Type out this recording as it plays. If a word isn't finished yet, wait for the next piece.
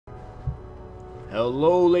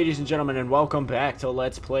Hello ladies and gentlemen, and welcome back to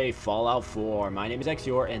Let's Play Fallout 4. My name is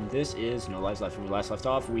Exeore, and this is No Lives Left. When we last left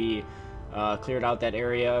off, we cleared out that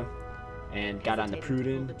area and got on the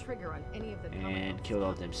Pruden and killed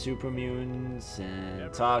all them super mutants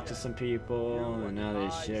and talked to some people, and now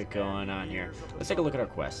there's shit going on here. Let's take a look at our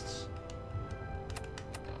quests.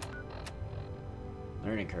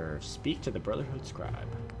 Learning curve. Speak to the Brotherhood Scribe.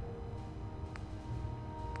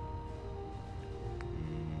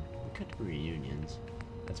 Reunions.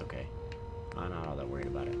 That's okay. I'm not all that worried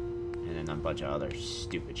about it. And then a bunch of other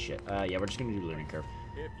stupid shit. Yeah, we're just gonna do learning curve.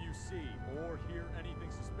 If you see or hear anything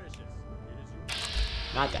suspicious, it is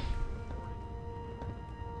your... Not that.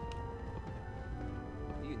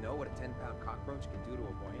 Do you know what a 10-pound cockroach can do to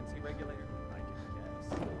a buoyancy regulator? I can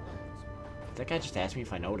guess. Did that guy just ask me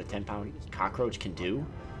if I know what a 10-pound cockroach can do?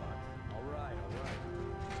 Alright.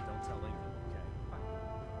 Just don't tell anyone, okay?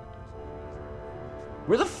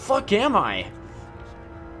 Where the fuck am I?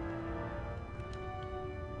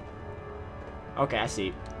 Okay, I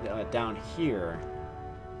see. Down here.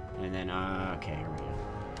 And then, okay, here we go.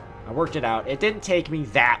 I worked it out. It didn't take me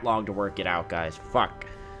that long to work it out, guys. Fuck.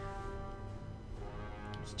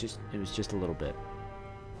 It was just a little bit.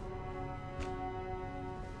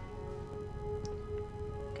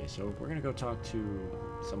 Okay, so we're gonna go talk to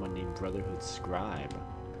someone named Brotherhood Scribe.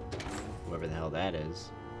 Whoever the hell that is.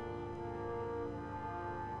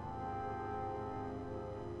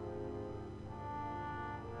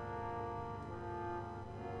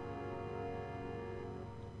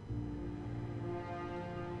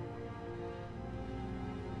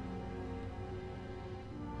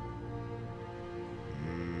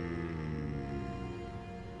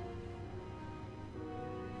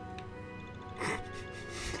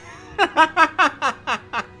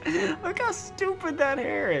 Look how stupid that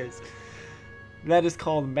hair is. That is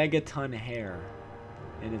called megaton hair,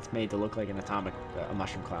 and it's made to look like an atomic, a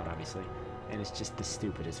mushroom cloud, obviously. And it's just the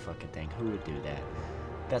stupidest fucking thing. Who would do that?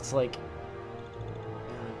 That's like,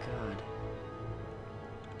 oh god.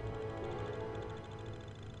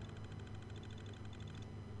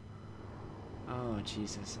 Oh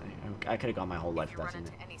Jesus! I could have gone my whole life without seeing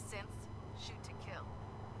that.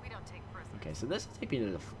 Okay, so this will take me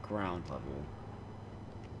to the ground level.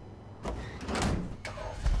 Oh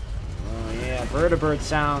yeah, vertebrate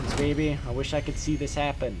sounds, baby. I wish I could see this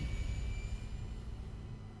happen.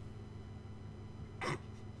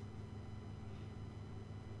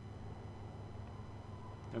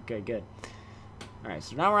 Okay, good. Alright,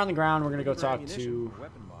 so now we're on the ground. We're gonna go talk to where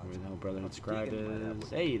the hell Brotherhood Scribe is.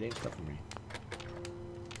 Hey, they have stuff for me.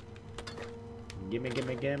 Gimme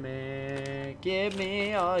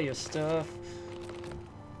all your stuff.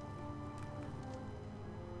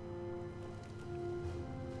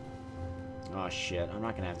 Oh shit, I'm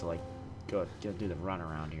not gonna have to like go do the run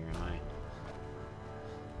around here, am I?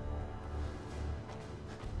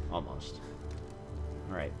 Almost.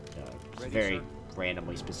 Alright, it's very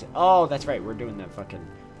randomly specific. Oh, that's right, we're doing the fucking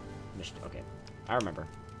mission. Okay, I remember.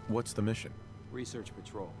 What's the mission? Research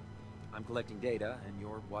patrol. I'm collecting data, and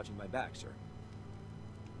you're watching my back, sir.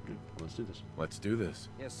 Good. Let's do this. Let's do this.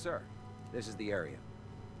 Yes, sir. This is the area.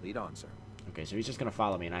 Lead on, sir. Okay, so he's just gonna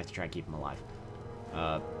follow me, and I have to try and keep him alive.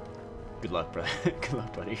 Good luck, bro. Good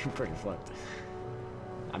luck, buddy. You're pretty fucked.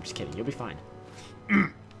 I'm just kidding. You'll be fine.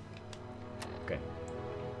 Okay.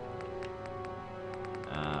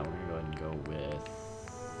 We're gonna go ahead and go with...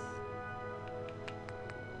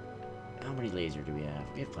 How many laser do we have?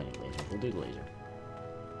 We have plenty of laser. We'll do the laser.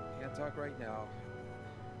 Can't talk right now.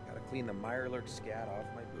 Gotta clean the Mirelurk scat off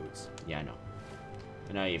my boots. Yeah, I know.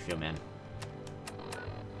 I know how you feel, man.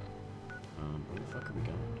 Where the fuck are we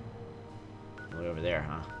going? Way over there,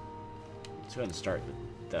 huh? Let's go ahead and start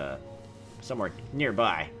with somewhere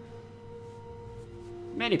nearby.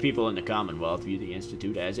 Many people in the Commonwealth view the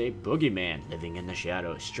Institute as a boogeyman living in the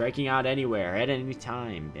shadows, striking out anywhere, at any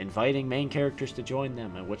time, inviting main characters to join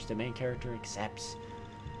them, in which the main character accepts.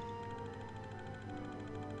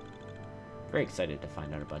 Very excited to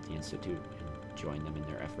find out about the Institute and join them in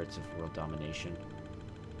their efforts of world domination.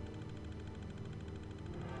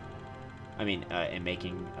 I mean, in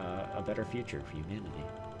making a better future for humanity.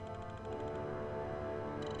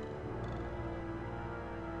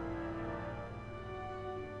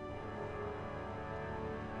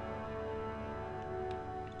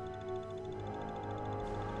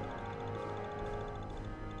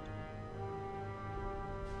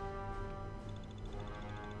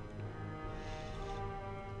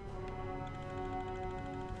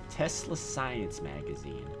 Tesla Science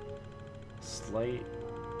Magazine. Slight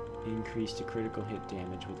increase to critical hit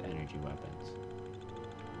damage with energy weapons.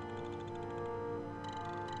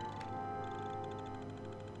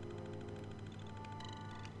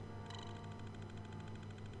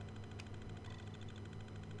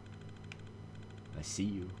 I see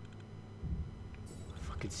you. I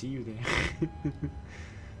fucking see you there.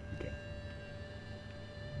 Okay.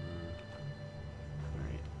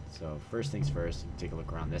 Alright, so first things first, take a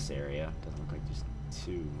look around this area. Doesn't look like there's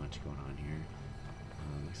too much going on here.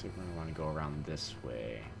 Looks like we're going to want to go around this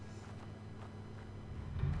way.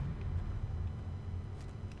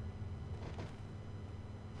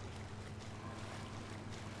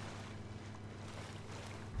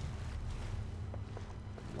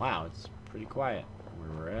 Wow, it's pretty quiet where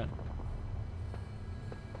we're at.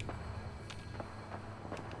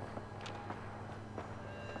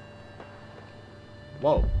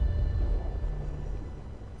 Whoa.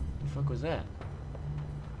 The fuck was that?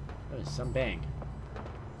 That was some bang.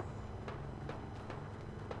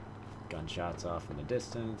 Gunshots off in the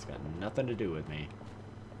distance, got nothing to do with me.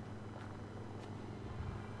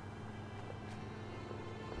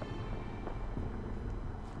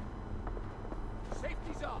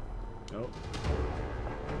 Safety's off. Oh.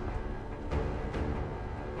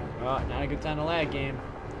 Oh, not a good time to lag, game.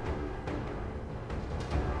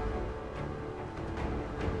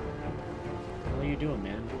 What are you doing,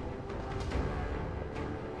 man?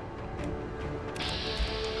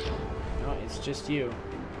 No, it's just you.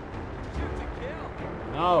 Shoot to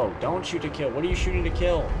kill. No, don't shoot to kill. What are you shooting to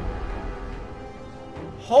kill?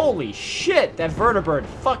 Holy shit, that vertibird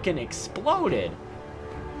fucking exploded.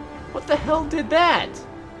 What the hell did that?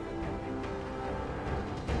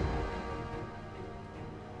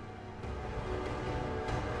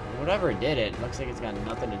 Whatever did it, looks like it's got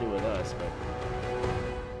nothing to do with us, but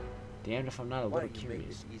damned if I'm not a Why little don't you make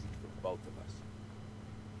curious. this easy for both of us?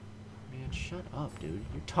 Man, shut up, dude.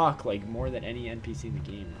 You talk like more than any NPC in the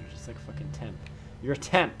game. You're just like a fucking temp. You're a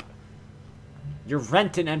temp. You're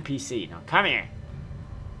renting NPC. Now come here.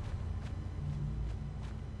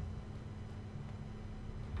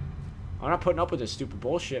 I'm not putting up with this stupid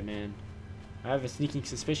bullshit, man. I have a sneaking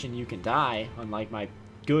suspicion you can die, unlike my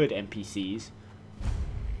good NPCs.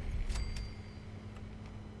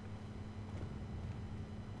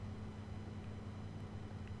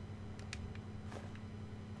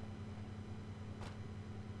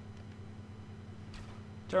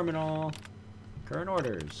 Terminal. Current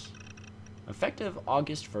orders. Effective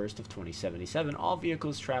August 1st of 2077, all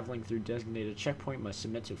vehicles traveling through designated checkpoint must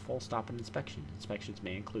submit to full stop and inspection. Inspections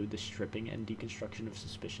may include the stripping and deconstruction of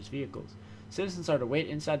suspicious vehicles. Citizens are to wait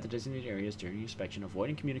inside the designated areas during the inspection,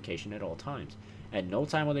 avoiding communication at all times. At no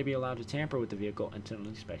time will they be allowed to tamper with the vehicle until the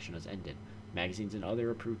inspection has ended. Magazines and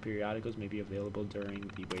other approved periodicals may be available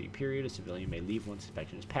during the waiting period. A civilian may leave once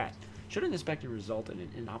inspection is passed. Should an inspection result in an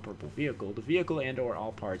inoperable vehicle, the vehicle and or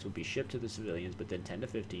all parts will be shipped to the civilians within 10 to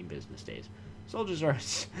 15 business days. Soldiers are...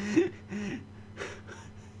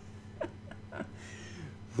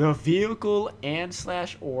 The vehicle and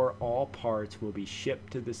 / or all parts will be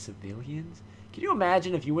shipped to the civilians? Can you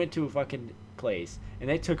imagine if you went to a fucking place and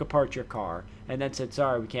they took apart your car and then said,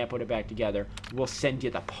 sorry, we can't put it back together. We'll send you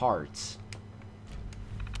the parts.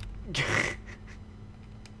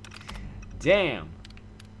 Damn.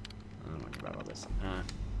 I don't want to about all this.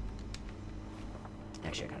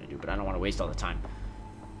 Actually, I kind of do, but I don't want to waste all the time.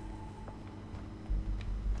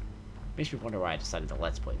 Makes me wonder why I decided to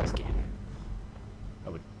let's play this game. I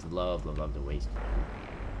would love to waste.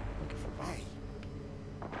 Looking for bombs.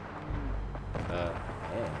 Yeah.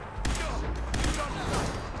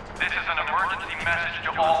 This is an emergency message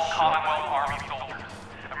to all Commonwealth Army soldiers.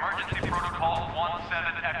 Emergency protocols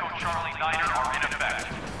 17 Echo Charlie Niner are in effect.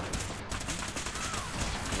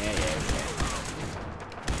 Yeah.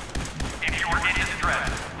 If you are in distress,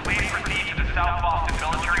 please proceed to the South Boston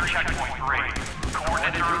Military Checkpoint Parade.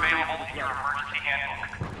 Coordinates are available in your emergency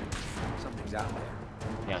handbook. Something's out there.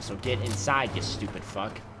 Yeah, so get inside, you stupid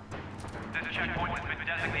fuck. This checkpoint has been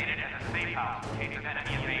designated as a safe house in case of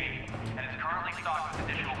enemy invasion, and is currently stocked with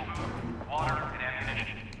additional food, water, and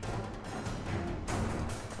ammunition.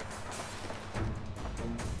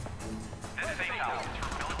 This safe house is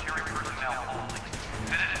for military personnel only.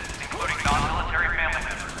 Citizens, including non-military family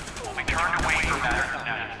members, will be turned away from matters of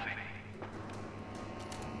national safety.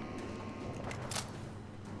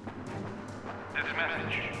 This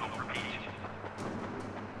message will repeat.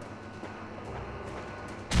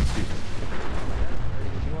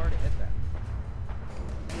 You are to hit that.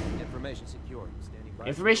 Information secured. Standing by.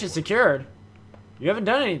 Information secured? You haven't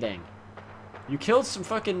done anything. You killed some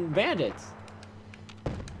fucking bandits.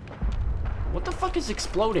 What the fuck is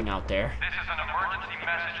exploding out there? This is an emergency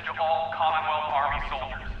message to all Commonwealth Army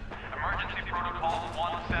soldiers. Emergency protocols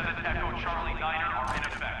 17 Echo Charlie Niner are in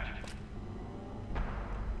effect.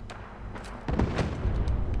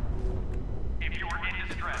 If you are in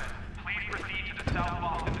distress, please proceed to the South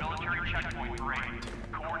Boston Military Checkpoint Parade.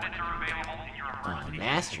 Coordinates are available in your emergency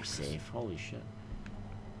master safe. Holy shit. Is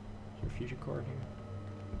there a fusion cord here?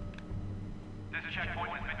 This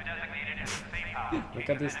checkpoint has been designated as a safe house. Look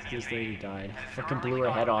at this lady died. Fucking blew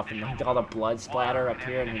her head off and like, all the blood splatter up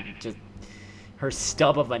here and it just her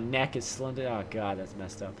stub of a neck is slanted. Oh god, that's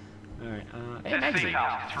messed up. Alright, hey, This safe magazine.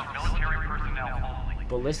 house is for military personnel only.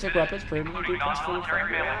 Ballistic weapons permanently do plus for the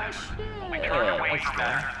Non-military family fire. members will be turned away Let's for go.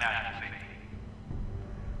 matters of national safety.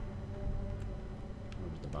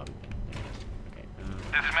 Where's the bobby pin? There it is. Okay,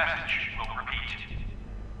 This message will repeat.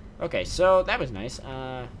 okay, so that was nice. Is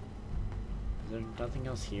there nothing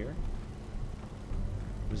else here?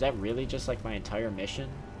 Was that really just like my entire mission?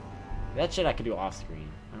 That shit I could do off screen.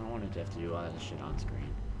 I don't want to have to do all that shit on screen.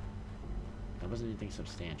 That wasn't anything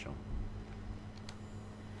substantial.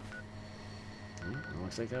 It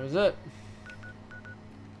looks like that was it.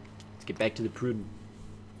 Let's get back to the Pruden.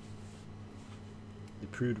 The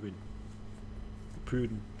Prudwin. The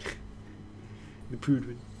Pruden. The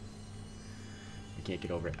Prudwin. I can't get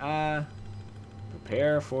over it.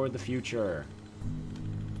 Prepare for the future.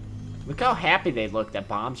 Look how happy they look that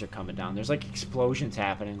bombs are coming down. There's like explosions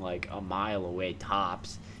happening like a mile away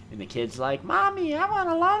tops. And the kid's like, Mommy, I want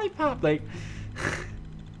a lollipop. Like,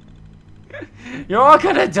 you're all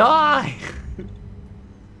gonna die.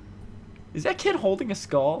 Is that kid holding a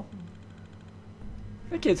skull?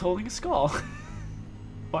 That kid's holding a skull.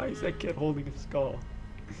 Why is that kid holding a skull?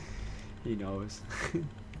 He knows.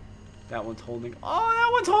 That one's holding... Oh, that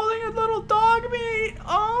one's holding a little dog meat!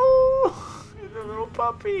 Oh! It's a little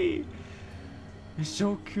puppy! It's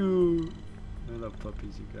so cute. I love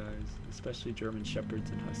puppies, you guys. Especially German Shepherds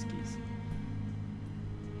and Huskies.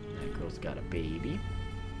 That girl's got a baby.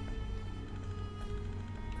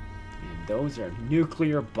 And those are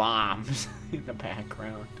nuclear bombs in the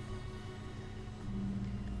background.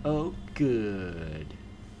 Oh, good.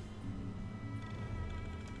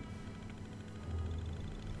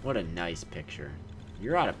 What a nice picture.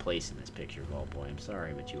 You're out of place in this picture, Ball Boy. I'm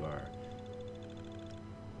sorry, but you are.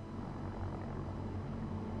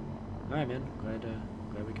 Alright, man. Glad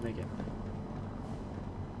we can make it.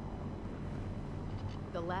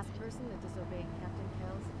 The last person that disobeyed Captain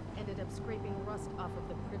Kells ended up scraping rust off of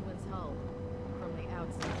the Pridwin's hull from the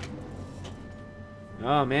outside.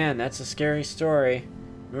 Oh, man. That's a scary story.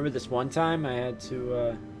 Remember this one time I had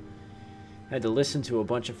to listen to a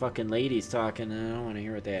bunch of fucking ladies talking, and I don't want to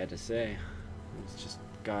hear what they had to say. It's just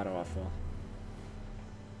god-awful.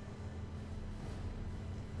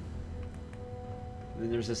 Then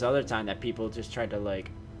there was this other time that people just tried to, like,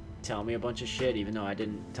 tell me a bunch of shit, even though I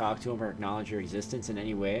didn't talk to them or acknowledge their existence in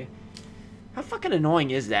any way. How fucking annoying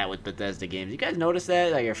is that with Bethesda games? You guys notice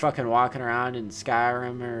that? Like, you're fucking walking around in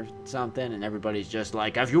Skyrim or something, and everybody's just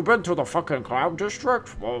like, have you been to the fucking Cloud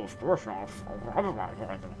District? Well, of course not.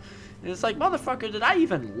 And it's like, motherfucker, did I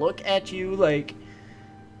even look at you? Like,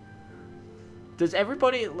 does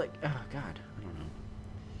everybody, like, oh, God, I don't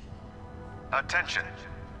know. Attention.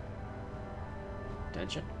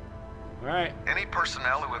 Attention? Alright. Any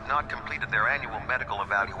personnel who have not completed their annual medical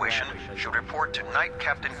evaluation should report to Knight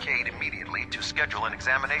Captain Cade immediately to schedule an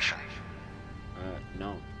examination.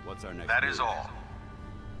 No. What's our next That move? is all.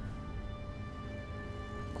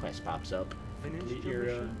 Quest pops up. Finished Complete your your,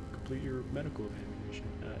 mission? complete your medical evaluation.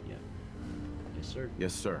 Yeah. Yes, sir.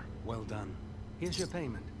 Yes, sir. Well done. Here's your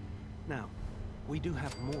payment. Now, we do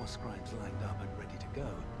have more scribes lined up and ready to go.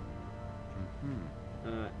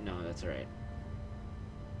 No, that's alright.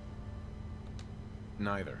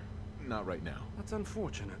 Neither. Not right now. That's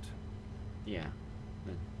unfortunate. Yeah.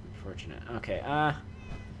 Unfortunate. Okay,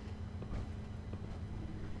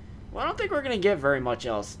 well, I don't think we're gonna get very much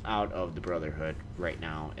else out of the Brotherhood right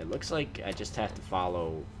now. It looks like I just have to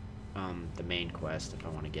follow, the main quest if I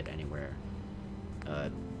want to get anywhere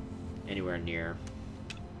near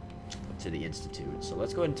to the Institute. So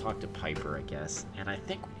let's go ahead and talk to Piper, I guess. And I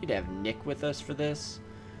think we need to have Nick with us for this.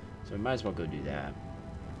 So we might as well go do that.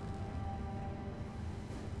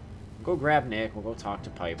 Go grab Nick. We'll go talk to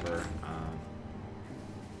Piper. And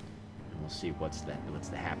we'll see what's the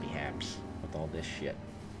happy haps with all this shit.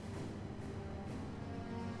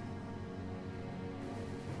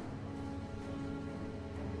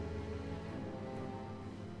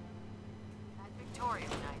 Ad Victorium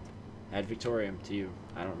night. Ad Victorium to you.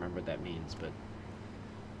 I don't remember what that means, but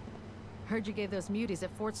Heard you gave those muties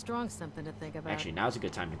at Fort Strong something to think about. actually now's a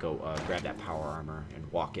good time to go grab that power armor and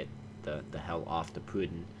walk it the hell off the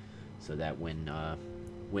Putin, so that when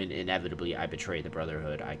inevitably I betray the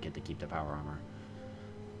Brotherhood, I get to keep the power armor.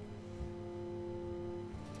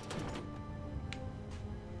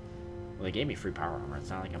 Well, they gave me free power armor. It's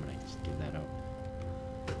not like I'm gonna just give that up.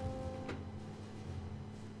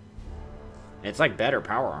 It's like better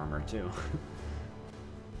power armor too.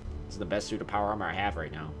 It's the best suit of power armor I have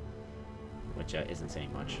right now. Which isn't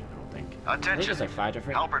saying much, I don't think. I think Attention. there's like 5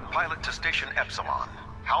 different... Halberd pilot to station Epsilon.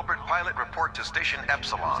 Halberd pilot report to station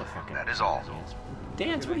Epsilon. That is all.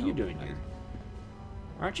 Dance, what are you doing here?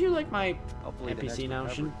 Aren't you like my Hopefully the NPC next now?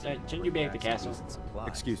 recovery Shouldn't team you will be bring at the back some castle? decent supplies.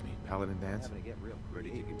 Excuse me, Paladin Dance? Having to get real Ready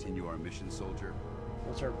to creative. continue our mission, soldier?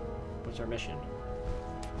 What's our mission?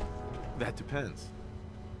 That depends.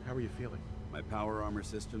 How are you feeling? My power armor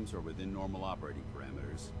systems are within normal operating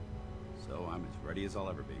parameters, so I'm as ready as I'll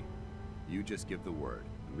ever be. You just give the word,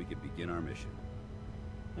 and we can begin our mission.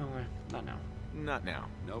 No, not now. Not now.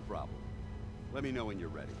 No problem. Let me know when you're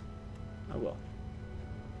ready. I will.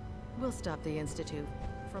 We'll stop the Institute.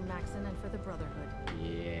 For Maxon and for the Brotherhood.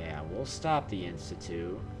 Yeah, we'll stop the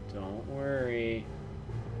Institute. Don't worry.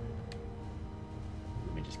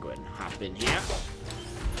 Let me just go ahead and hop in here.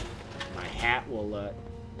 My hat will,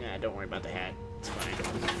 yeah, don't worry about the hat. It's fine.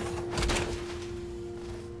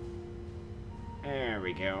 There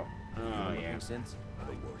we go. Oh, yeah. Since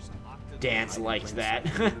the worst. Dance liked that.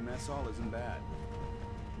 The mess hall isn't bad.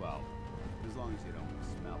 Well, as long as you don't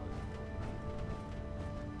smell it.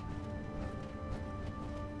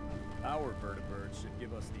 Our vertebrates should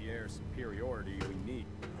give us the air superiority we need.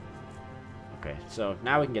 Okay, so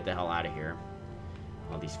now we can get the hell out of here.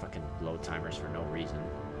 All these fucking load timers for no reason.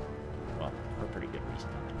 Well, for a pretty good reason,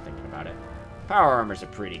 I'm thinking about it. Power armor's a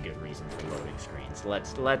pretty good reason for loading screens.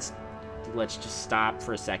 Let's just stop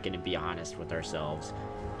for a second and be honest with ourselves.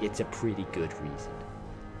 It's a pretty good reason.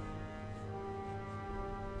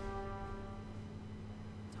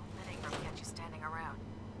 Don't let Ingram get you standing around.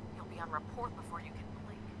 You'll be on report before you can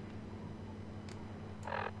blink.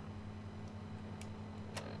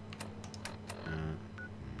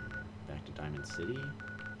 Back to Diamond City.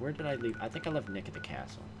 Where did I leave? I think I left Nick at the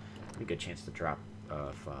castle. A good chance to drop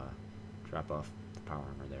off the power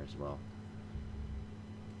armor there as well.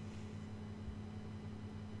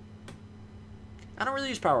 I don't really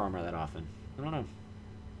use power armor that often. I don't know.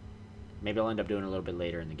 Maybe I'll end up doing it a little bit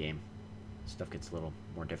later in the game. Stuff gets a little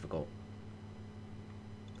more difficult.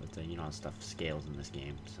 But you know how stuff scales in this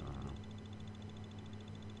game, so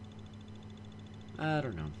I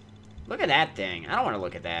don't know. Look at that thing. I don't want to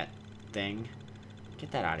look at that thing.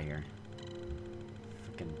 Get that out of here.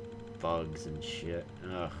 Fucking bugs and shit.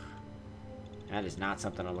 Ugh. That is not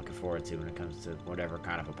something I'm looking forward to when it comes to whatever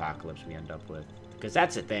kind of apocalypse we end up with. Because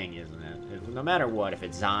that's the thing, isn't it? No matter what, if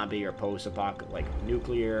it's zombie or post-apocalypse, like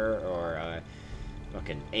nuclear or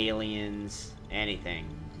fucking aliens, anything,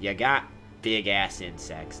 you got big-ass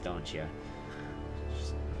insects, don't you?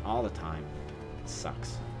 Just all the time. It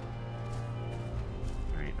sucks.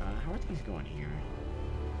 Alright, how are things going here?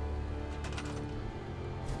 I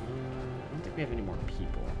don't think we have any more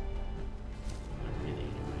people. Not really,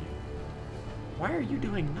 anyway. Why are you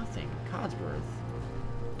doing nothing? Codsworth?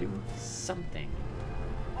 Do something.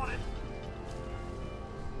 For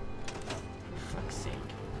fuck's sake.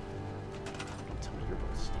 Don't tell me you're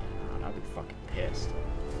both standing around. I'll be fucking pissed.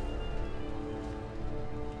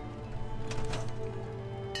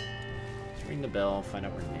 Let's ring the bell, find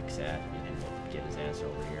out where Nick's at, and then we'll get his ass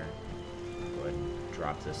over here. Go ahead and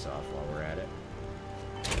drop this off while we're at it.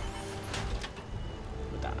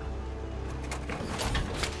 Madonna.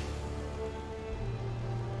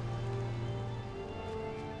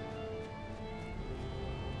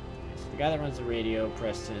 The guy that runs the radio,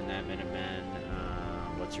 Preston, and that Minutemen,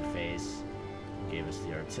 what's your face? Gave us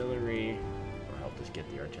the artillery, or helped us get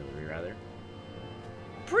the artillery, rather.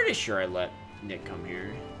 Pretty sure I let Nick come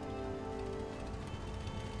here.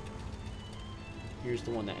 Here's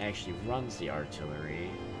the one that actually runs the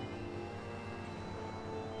artillery.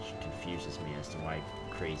 She confuses me as to why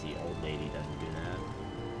crazy old lady doesn't do that.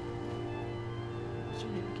 What's her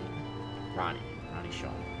name again? Ronnie. Ronnie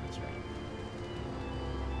Shaw. That's right.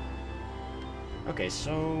 Okay,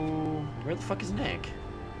 so where the fuck is Nick?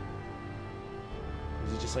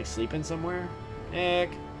 Is he just like sleeping somewhere? Nick!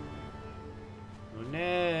 Oh,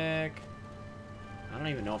 Nick! I don't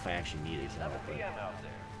even know if I actually need his help, but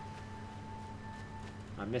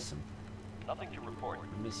I miss him. Nothing to report.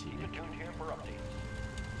 I miss you, Keep Nick. it tuned here for updates.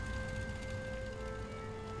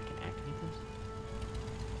 I can activate this?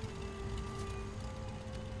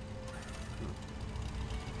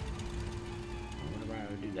 I wonder why I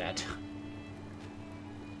would do that.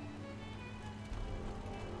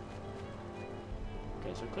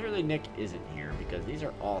 Okay, so clearly Nick isn't here because these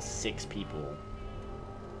are all 6 people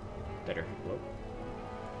that are. Whoa.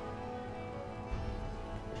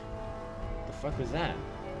 The fuck was that?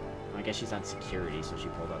 Well, I guess she's on security, so she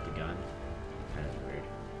pulled out the gun. Kind of weird.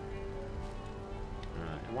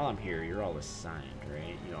 And while I'm here, you're all assigned,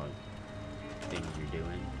 right? You know, things you're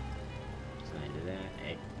doing. Assigned to that.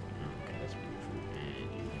 Hey, Okay, let's move. And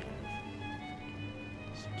you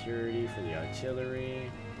have security for the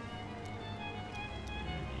artillery.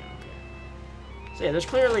 And, yeah, okay. So yeah, there's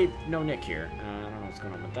clearly no Nick here. I don't know what's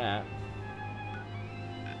going on with that.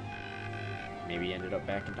 Maybe he ended up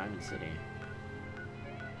back in Diamond City.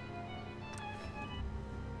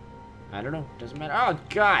 I don't know. Doesn't matter. Oh,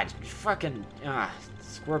 God. Fucking...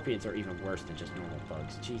 scorpions are even worse than just normal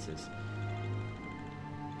bugs. Jesus.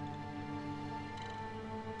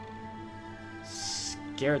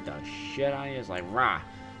 Scared the shit out of you. It's like, rah.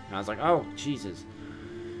 And I was like, oh, Jesus.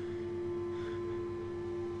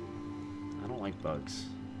 I don't like bugs.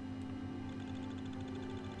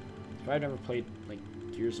 If I've never played, like,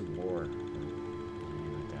 Gears of War...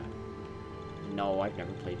 No, I've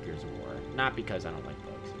never played Gears of War. Not because I don't like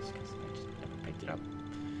bugs, it's because I just never picked it up.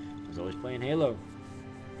 I was always playing Halo.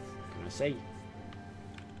 What can I say?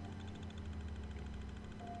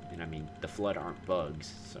 And I mean, the Flood aren't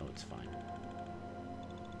bugs, so it's fine.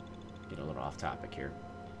 Get a little off topic here.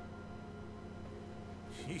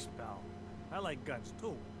 Jeez, pal. I like guns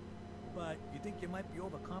too. But you think you might be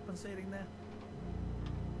overcompensating there?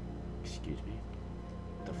 Excuse me.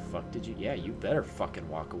 The fuck did you... Yeah, you better fucking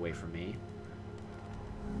walk away from me.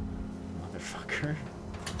 Motherfucker.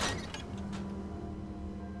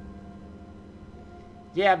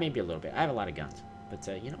 Yeah, maybe a little bit. I have a lot of guns. But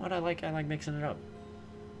you know what I like? I like mixing it up.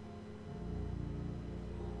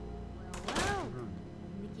 Well,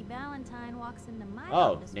 Nikki Valentine walks into my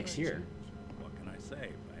Oh, office Nick's for a here. change. What can I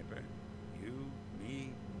say, Piper? You,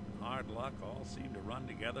 me, hard luck all seem to run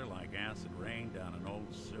together like acid rain down an old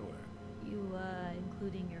sewer. You,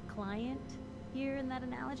 including your client here in that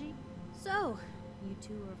analogy? So, you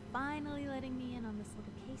two are finally letting me in on this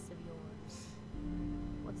little case of yours.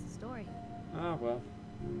 What's the story? Oh, well.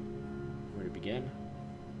 Where to begin?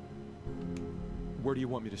 Where do you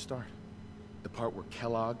want me to start? The part where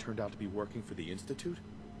Kellogg turned out to be working for the Institute?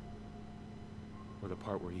 Or the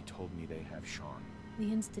part where he told me they have Sean?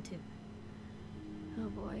 The Institute. Oh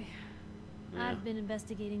boy. Yeah. I've been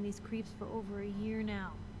investigating these creeps for over a year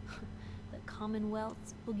now. The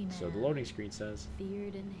Commonwealth's boogeyman. So the loading screen says.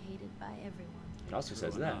 Feared and hated by everyone. It also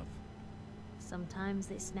says True that. enough. Sometimes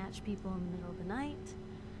they snatch people in the middle of the night,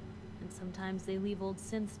 and sometimes they leave old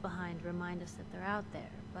synths behind to remind us that they're out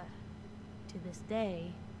there. But to this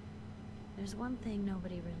day, there's one thing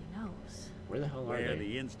nobody really knows. Where the hell are Where they?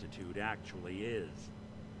 the Institute actually is.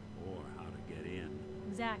 Or how to get in.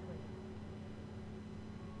 Exactly.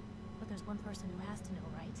 But there's one person who has to know,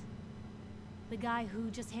 right? The guy who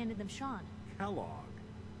just handed them Sean. Kellogg.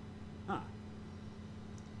 Huh.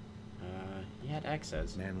 He had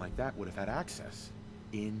access. A man like that would have had access.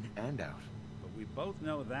 In and out. But we both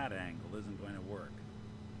know that angle isn't going to work.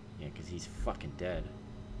 Yeah, because he's fucking dead.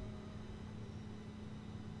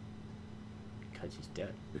 Because he's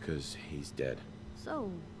dead. Because he's dead.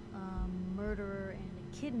 So, a murderer and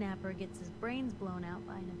a kidnapper gets his brains blown out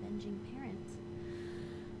by an avenging parent.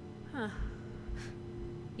 Huh.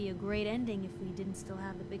 Be a great ending if we didn't still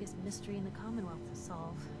have the biggest mystery in the Commonwealth to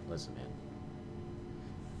solve. Listen, man.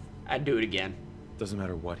 I'd do it again. Doesn't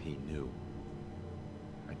matter what he knew.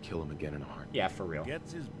 I'd kill him again in a heartbeat. Yeah, for real.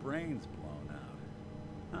 Gets his brains blown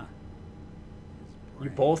out. Huh. His You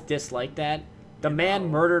brains. both dislike that? The You man know,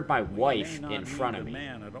 murdered my we wife may not in need front of the me.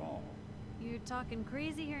 man at all. You're talking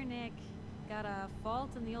crazy here, Nick. Got a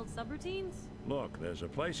fault in the old subroutines? Look, there's a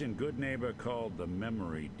place in Good Neighbor called the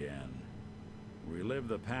Memory Den. Relive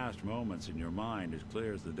the past moments in your mind as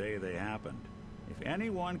clear as the day they happened. If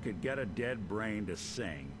anyone could get a dead brain to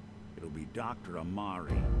sing, it'll be Dr.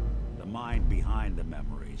 Amari, the mind behind the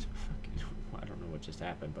memories. I don't know what just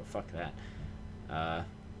happened, but fuck that.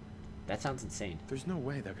 That sounds insane. There's no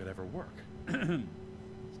way that could ever work.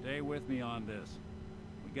 Stay with me on this.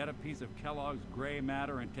 We get a piece of Kellogg's gray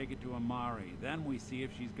matter and take it to Amari. Then we see if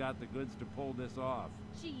she's got the goods to pull this off.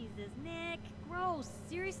 Jesus, Nick. Gross.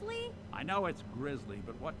 Seriously? I know it's grisly,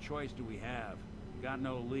 but what choice do we have? We got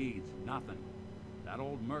no leads, nothing. That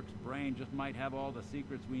old Merc's brain just might have all the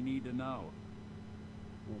secrets we need to know.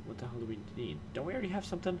 Well, what the hell do we need? Don't we already have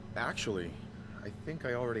something? Actually, I think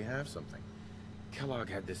I already have something. Kellogg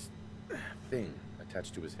had this thing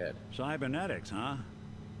attached to his head. Cybernetics, huh?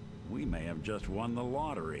 We may have just won the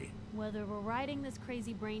lottery. Whether we're riding this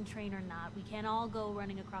crazy brain train or not, we can't all go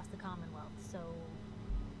running across the Commonwealth, so...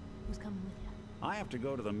 who's coming with you? I have to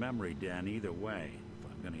go to the memory den either way,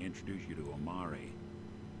 if I'm going to introduce you to Amari.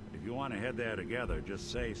 But if you want to head there together, just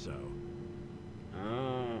say so.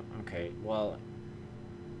 Okay. Well,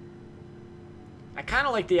 I kind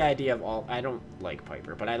of like the idea of all... I don't like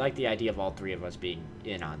Piper, but I like the idea of all three of us being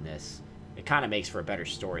in on this. It kind of makes for a better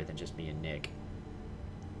story than just me and Nick.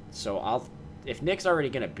 So if Nick's already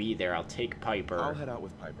gonna be there, I'll take Piper. I'll head out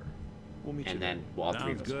with Piper. We'll meet you. And then all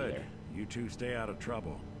three of Sounds us will be good. there. You two stay out of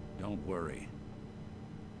trouble. Don't worry.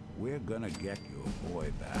 We're gonna get your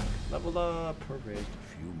boy back. Level up, perfect.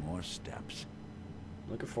 A few more steps.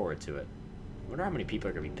 Looking forward to it. I wonder how many people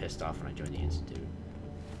are gonna be pissed off when I join the Institute.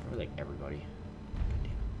 Probably like everybody.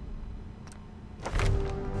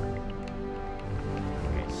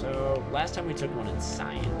 Okay, so last time we took one in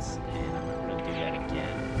science, and I'm not gonna do that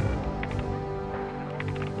again.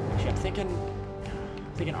 Actually, I'm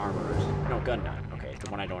thinking armorers. No, gun nut. Okay,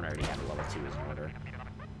 the one I don't already have a level 2 is mortar.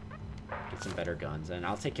 Get some better guns, and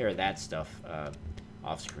I'll take care of that stuff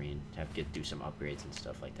off screen. Do some upgrades and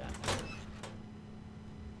stuff like that.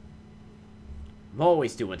 I'm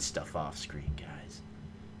always doing stuff off screen, guys.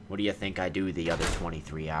 What do you think I do the other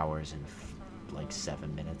 23 hours and like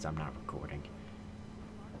 7 minutes I'm not recording?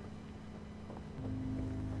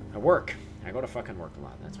 I work. I go to fucking work a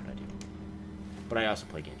lot. That's what I do. But I also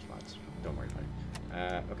play games a lot, so don't worry about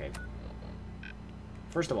it. Okay.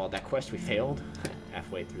 First of all, that quest we failed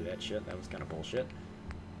halfway through that shit. That was kind of bullshit.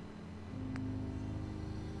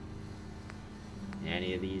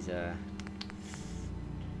 Any of these, get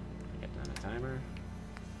down a timer.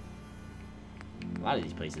 A lot of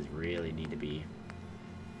these places really need to be...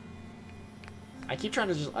 I keep trying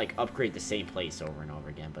to just, like, upgrade the same place over and over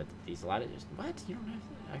again, but these, a lot of just... What? You don't have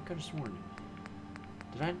that? I could have sworn.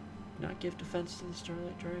 Did I not give defense to the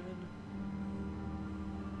Starlight Drive-In?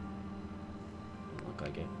 Doesn't look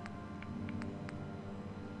like it.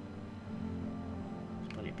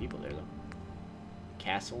 There's plenty of people there, though.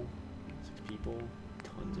 Castle. 6 people.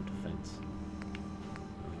 Tons of defense.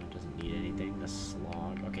 Doesn't need anything. The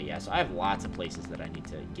slog. Okay, yeah, so I have lots of places that I need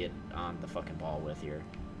to get on the fucking ball with here.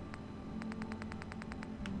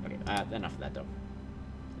 Okay, enough of that, though.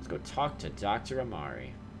 Let's go talk to Dr.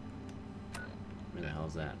 Amari. Where the hell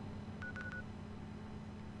is that?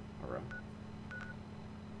 Oro.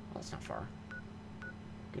 Oh, that's not far.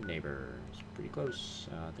 Good neighbors. Pretty close.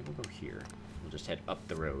 I think we'll go here. We'll just head up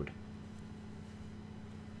the road.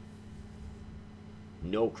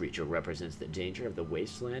 No creature represents the danger of the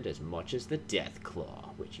wasteland as much as the Death Claw,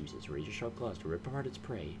 which uses razor-sharp claws to rip apart its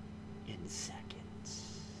prey in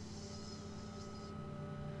seconds.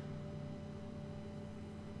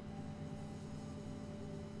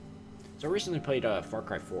 So I recently played Far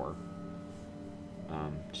Cry 4,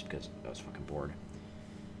 just because I was fucking bored.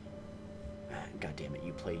 God damn it,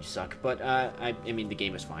 Uplay, you suck. But I mean, the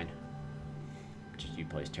game is fine. Just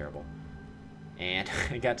Uplay is terrible. And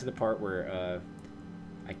I got to the part where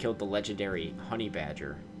I killed the legendary honey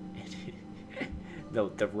badger.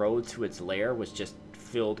 The road to its lair was just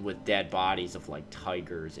filled with dead bodies of like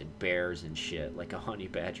tigers and bears and shit. Like a honey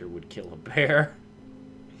badger would kill a bear.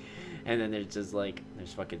 And then there's just like,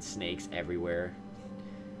 there's fucking snakes everywhere.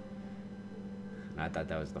 And I thought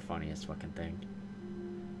that was the funniest fucking thing.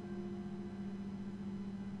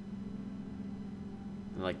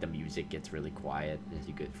 And like the music gets really quiet as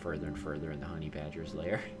you get further and further in the honey badger's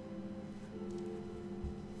lair.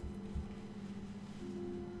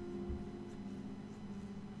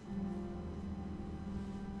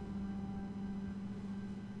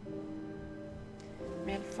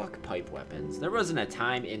 Man, fuck pipe weapons. There wasn't a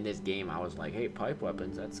time in this game I was like, hey, pipe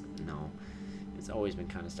weapons, that's... No. It's always been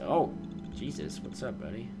kind of stuff. Oh, Jesus, what's up,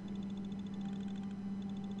 buddy?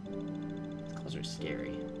 These calls are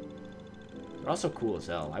scary. They're also cool as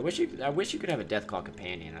hell. I wish you could have a Deathclaw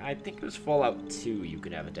companion. I think it was Fallout 2 you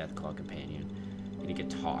could have a Deathclaw companion. And you could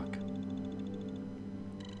talk.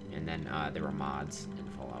 And then there were mods in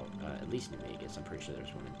Fallout, at least New Vegas. I'm pretty sure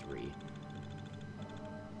there's 1 and 3.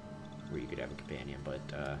 Where you could have a companion, but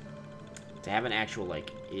to have an actual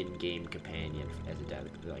like in-game companion as a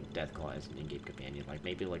Deathclaw as an in-game companion, like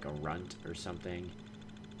maybe like a runt or something,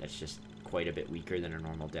 that's just quite a bit weaker than a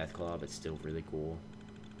normal Deathclaw, but still really cool.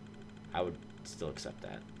 I would still accept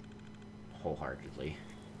that wholeheartedly.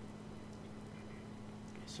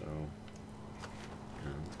 Okay, so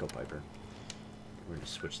let's go Piper. We're gonna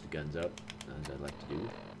switch the guns up as I'd like to do.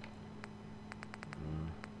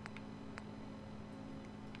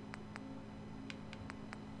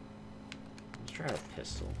 Try a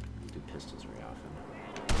pistol. I don't do pistols very often.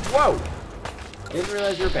 Whoa! Didn't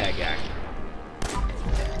realize you're a bad guy.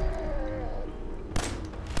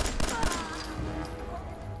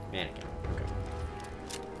 Mannequin. Okay.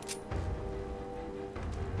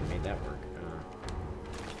 Made that work.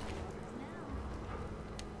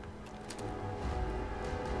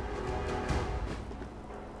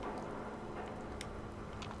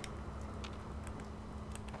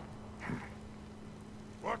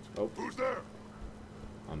 What? Oh. Who's there?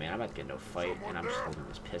 Oh man, I'm about to get into a fight, and I'm just holding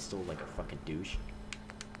this pistol like a fucking douche.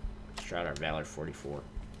 Let's shot our Valor 44.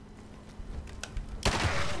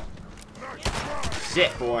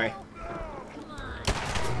 Sit, boy.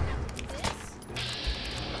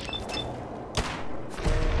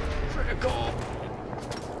 Critical.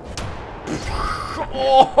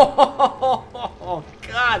 Oh,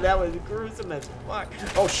 God, that was gruesome as fuck.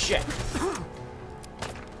 Oh, shit.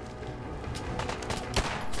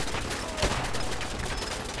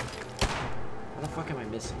 What the fuck am I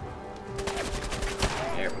missing?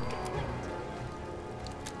 There we go.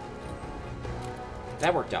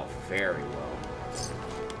 That worked out very well.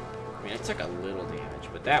 I mean, I took a little damage,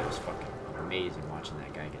 but that was fucking amazing watching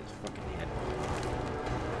that guy get his fucking head blown.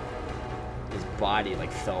 His body,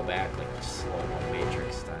 like, fell back like slow-mo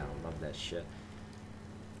Matrix style. Love that shit.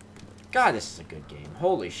 God, this is a good game.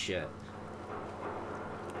 Holy shit.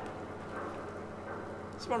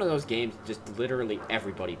 It's one of those games just literally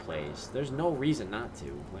everybody plays. There's no reason not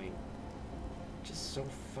to. Like, just so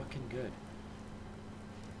fucking good.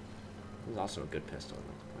 This is also a good pistol, I'd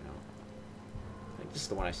like to point out. Like, this is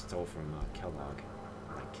the one I stole from Kellogg.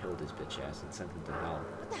 I killed his bitch ass and sent him to hell.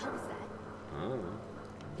 What the hell was that? I don't know.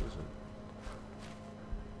 What is it?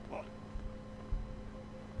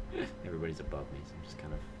 Everybody's above me, so I'm just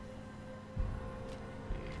kind of...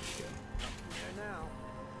 There you go. There now.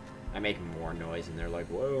 I make more noise, and they're like,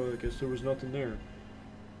 whoa, I guess there was nothing there.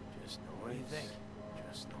 Just noise. What do you think?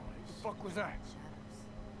 Just noise. The fuck was that?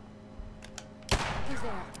 Shadows. Who's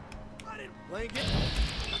there? I didn't blink it.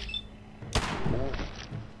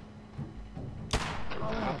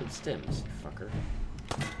 Popping stims, you fucker.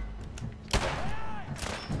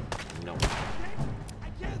 No. I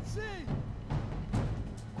can't see.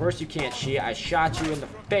 Of course you can't, she. I shot you in the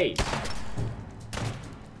face.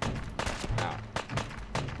 Ow.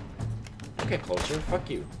 Get closer. Fuck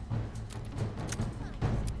you.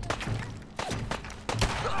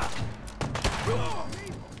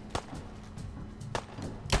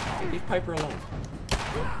 Hey, leave Piper alone.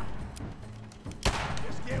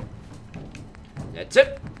 That's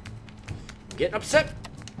it. I'm getting upset.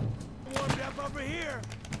 Warmed up over here.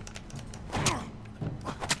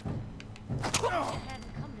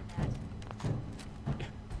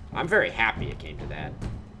 I'm very happy it came to that.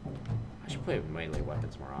 I should play with melee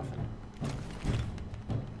weapons more often.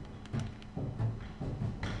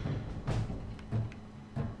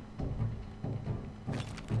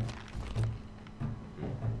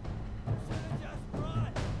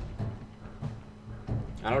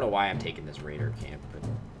 I don't know why I'm taking this raider camp, but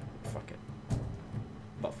fuck it.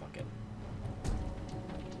 But fuck it.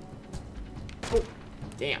 Oh,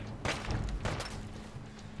 damn.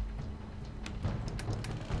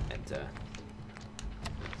 That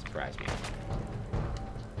surprised me.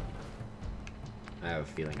 I have a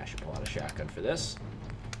feeling I should pull out a shotgun for this.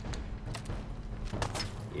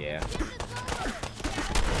 Yeah.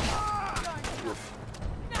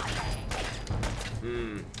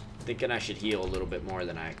 Thinking I should heal a little bit more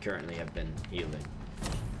than I currently have been healing.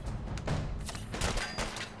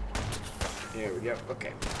 There we go.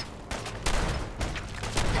 Okay.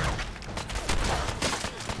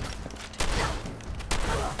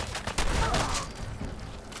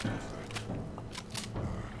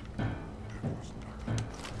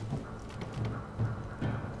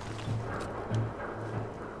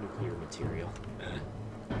 Nuclear material.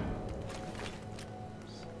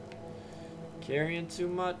 Carrying too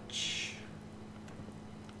much.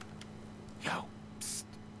 Yo. Psst.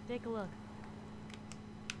 Take a look.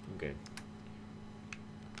 Okay.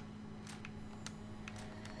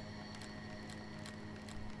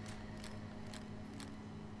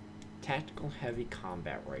 Tactical heavy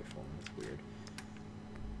combat rifle. That's weird.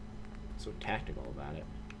 What's so tactical about it?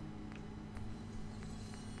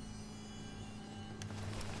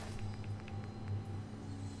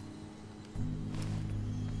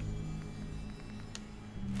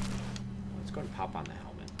 Let's go and pop on the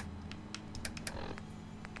helmet.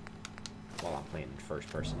 While I'm playing in first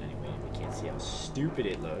person anyway, and we can't see how stupid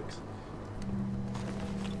it looks.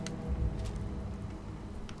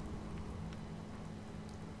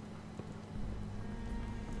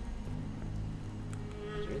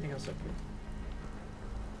 Is there anything else up here?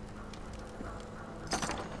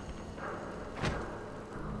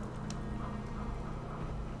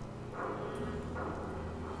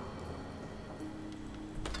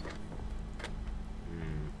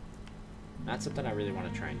 Not something I really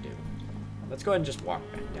want to try and do. Let's go ahead and just walk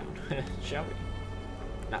back down, shall we?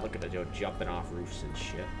 Not looking to go jumping off roofs and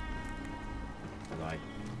shit. Although I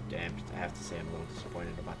have to say I'm a little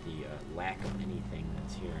disappointed about the lack of anything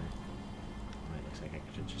that's here. Oh, it looks like I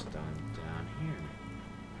could have just done down here.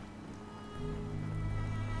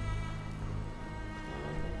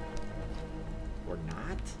 Or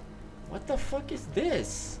not? What the fuck is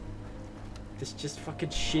this? This just fucking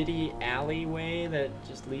shitty alleyway that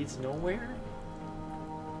just leads nowhere?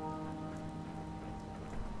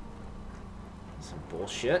 Some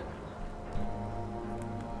bullshit.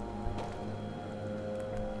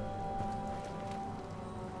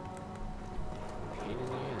 Pain in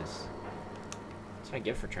the ass. That's what I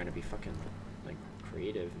get for trying to be fucking, like,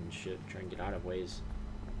 creative and shit. Trying to get out of ways.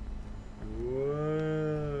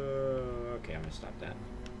 Whoa. Okay, I'm gonna stop that.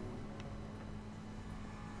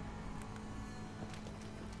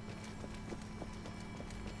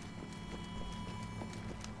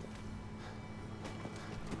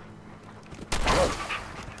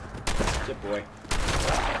 Good boy.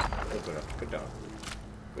 Good dog.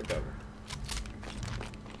 Good dog.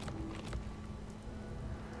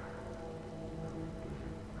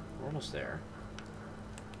 We're almost there.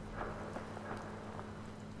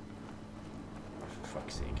 For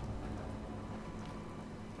fuck's sake.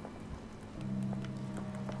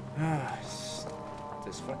 Ah,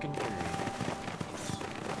 this fucking game.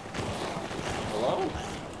 Hello?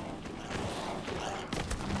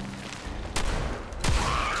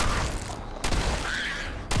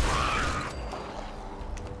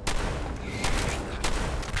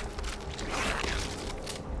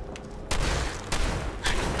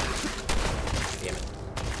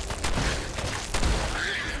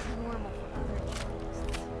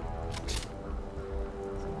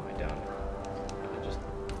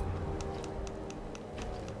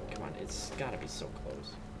 Gotta be so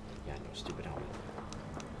close. Yeah, no stupid helmet.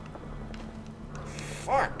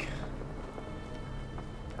 Fuck!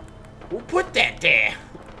 Who put that there?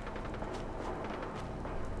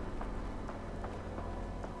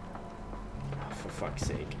 Oh, for fuck's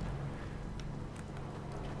sake.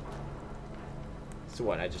 So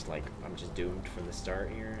what, I'm just doomed from the start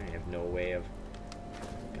here? I have no way of...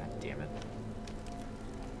 God damn it.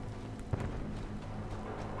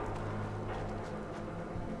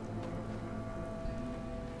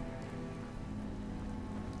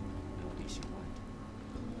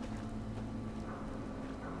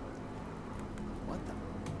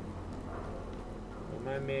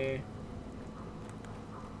 Me.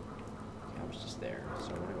 I was just there,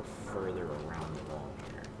 so I'm gonna go further around the wall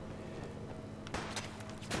here.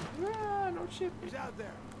 Ah, no shit. He's out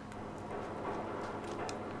there.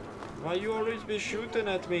 Why you always be shooting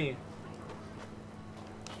at me?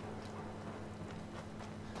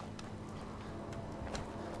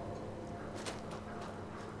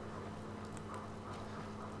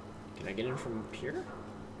 Can I get in from up here?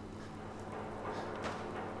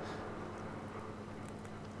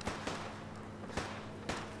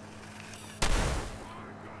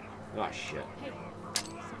 Oh shit.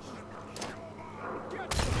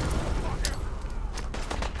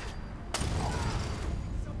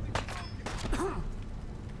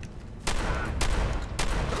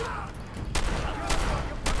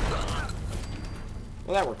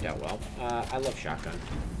 Well, that worked out well. I love shotgun.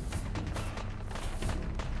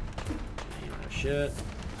 You don't have shit.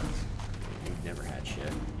 You've never had shit.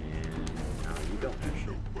 And now you don't have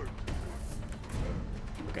shit.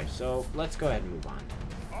 Okay, so let's go ahead and move on.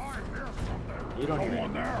 You don't hear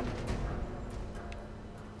anything.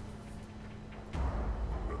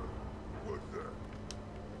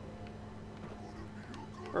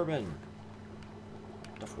 Bourbon.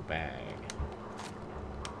 Duffel bag.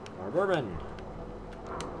 More bourbon.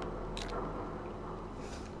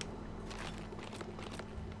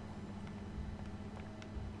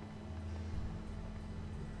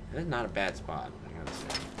 That's not a bad spot, I gotta say.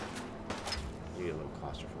 Maybe a little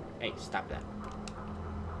claustrophobic. Hey, stop that.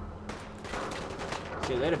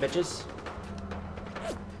 See you later, bitches.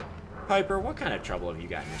 Piper, what kind of trouble have you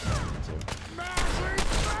gotten yourself into?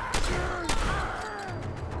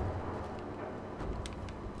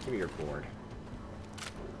 Give me your board.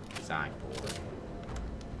 Design board.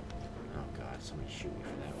 Oh god, somebody shoot me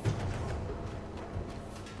for that one.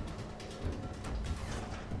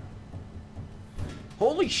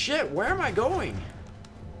 Holy shit, where am I going?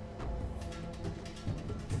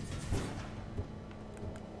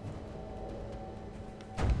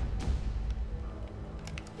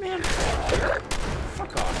 Man,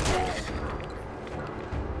 fuck off, please.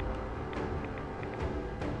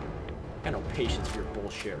 I got no patience for your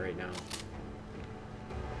bullshit right now.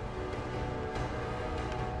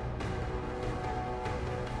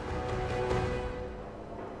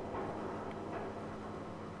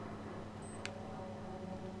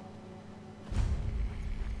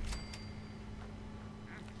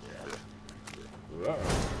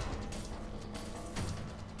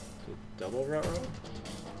 Double railroad?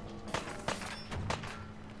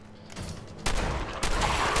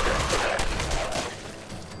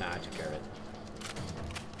 Nah, I took care of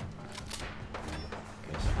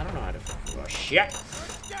shit.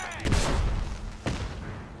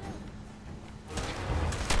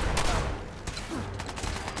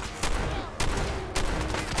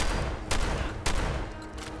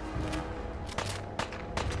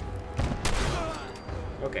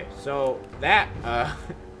 Okay, so that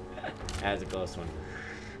that's a close one.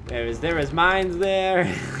 There was mines there,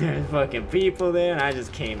 there's fucking people there, and I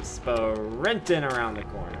just came sprinting around the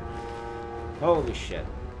corner. Holy shit.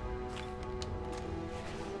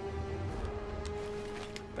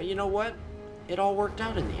 But you know what? It all worked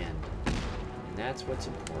out in the end. And that's what's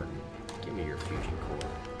important. Give me your fusion core.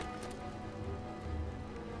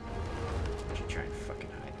 Why don't you try and fucking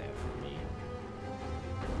hide that from me?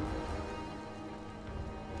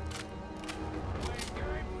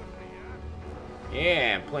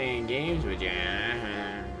 Yeah, I'm playing games with you.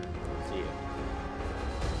 See ya.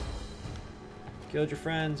 Killed your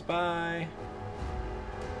friends. Bye.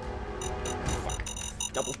 Fuck.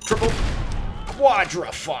 Double, triple,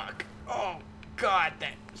 quadra fuck. Oh god,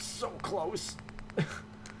 that was so close.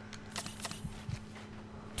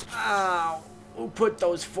 Ow. Who put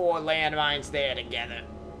those 4 landmines there together?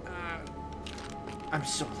 I'm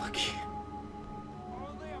so lucky.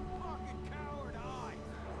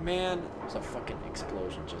 Man, there's a fucking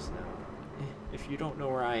explosion just now. If you don't know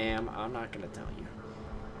where I am, I'm not gonna tell you.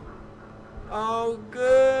 Oh,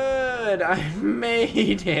 good! I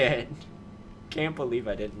made it! Can't believe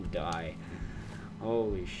I didn't die.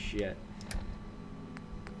 Holy shit.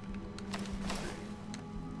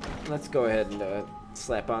 Let's go ahead and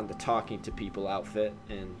slap on the talking to people outfit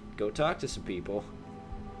and go talk to some people.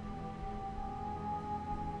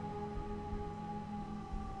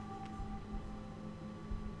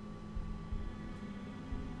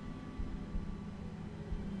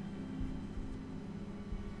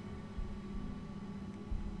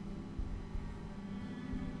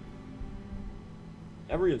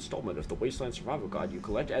 Every installment of the Wasteland Survival Guide you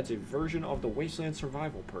collect adds a version of the Wasteland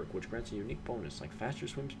Survival perk, which grants a unique bonus like faster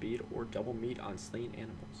swim speed or double meat on slain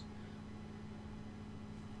animals.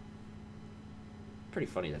 Pretty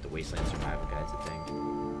funny that the Wasteland Survival Guide's a thing.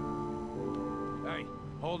 Hey,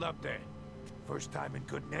 hold up there. First time in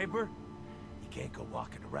Good Neighbor? You can't go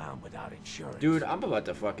walking around without insurance. Dude, I'm about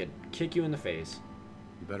to fucking kick you in the face.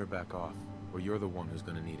 You better back off, or you're the one who's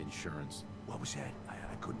gonna need insurance. What was that? I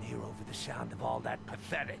couldn't hear over the sound of all that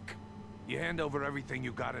pathetic. You hand over everything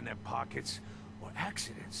you got in them pockets, or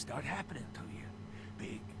accidents start happening to you.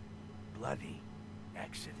 Big, bloody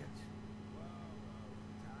accidents.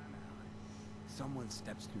 Someone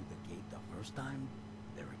steps through the gate the first time,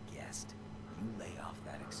 they're a guest. You lay off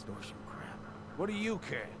that extortion crap. What do you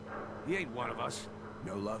care? He ain't one of us.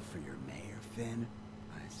 No love for your mayor, Finn?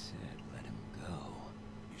 I said let him go.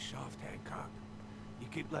 You soft, Hancock. You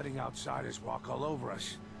keep letting outsiders walk all over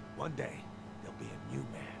us. One day, there'll be a new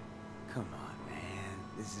man. Come on, man.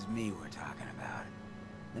 This is me we're talking about.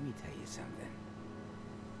 Let me tell you something.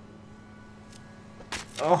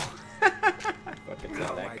 Oh. I fucking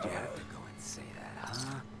saw that Why'd you coming. have to go and say that,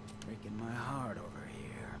 huh? Breaking my heart over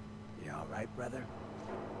here. You alright, brother?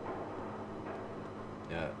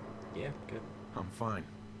 Yeah, good. I'm fine.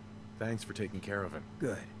 Thanks for taking care of it.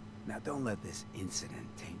 Good. Now don't let this incident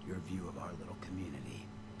taint your view of our little community.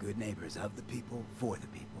 Good neighbors of the people, for the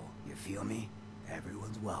people. You feel me?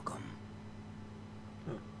 Everyone's welcome.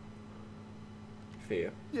 Huh.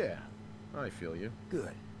 Fair. Yeah, I feel you.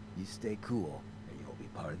 Good. You stay cool, and you'll be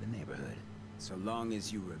part of the neighborhood. So long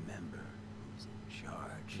as you remember who's in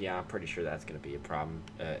charge. Yeah, I'm pretty sure that's gonna be a problem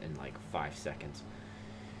in like 5 seconds.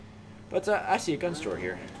 But I see a gun store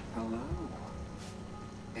here. Hello.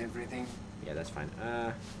 Everything? Yeah, that's fine.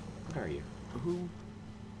 What are you?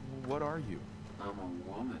 What are you? I'm a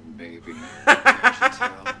woman, baby. Can't you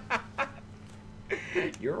tell?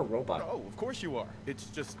 You're a robot. Oh, of course you are. It's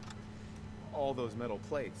just all those metal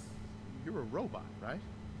plates. You're a robot, right?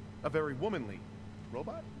 A very womanly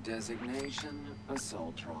robot? Designation,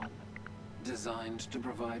 Assaultron. Designed to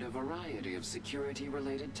provide a variety of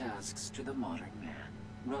security-related tasks to the modern man.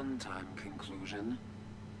 Runtime conclusion.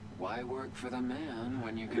 Why work for the man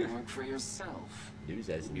when you can work for yourself? News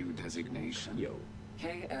as New designation. Yo.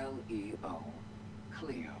 KLEO.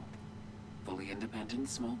 Cleo. Fully independent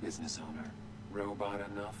small business owner. Robot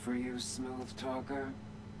enough for you, smooth talker?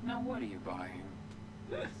 Now what are you buying?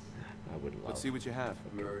 I would love. Let's see what you have.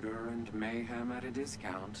 Murder and mayhem at a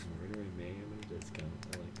discount. Murder and mayhem at a discount.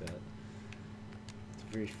 I like that. It's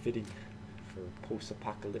very fitting for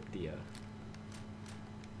post-apocalyptia.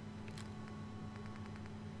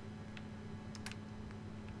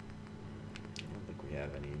 I don't think we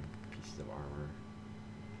have any pieces of armor.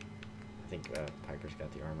 I think Piper's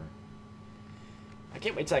got the armor. I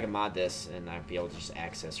can't wait till I can mod this and I'll be able to just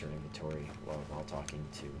access her inventory while talking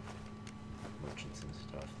to merchants and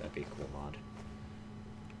stuff. That'd be a cool mod.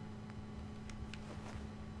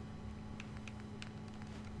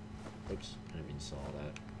 Oops, I didn't mean to saw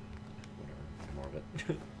that. Whatever, more of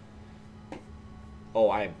it. Oh,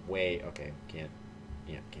 I'm way, okay, can't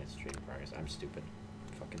stream progress. I'm stupid.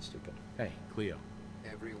 Fucking stupid. Hey, Cleo.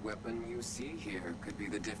 Every weapon you see here could be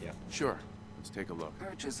the Yeah. Sure. Let's take a look.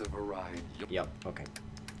 purchase of a ride. Yep, okay.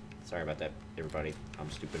 Sorry about that, everybody.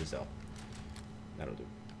 I'm stupid as hell. That'll do.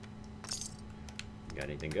 You got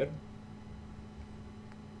anything good?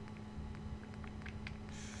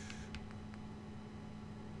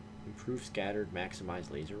 Improve scattered,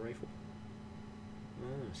 maximize laser rifle.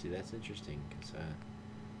 Oh, see, that's interesting, because,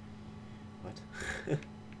 what?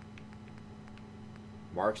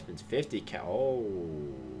 Marksman's 50 cal. Oh,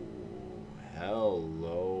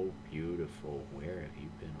 hello, beautiful. Where have you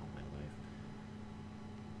been all my life?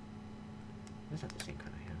 That's not the same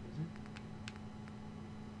kind of hand, is it?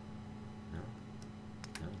 No.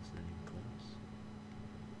 No, it's not even close.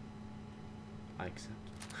 I accept.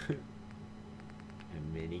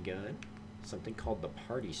 A minigun. Something called the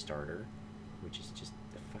Party Starter, which is just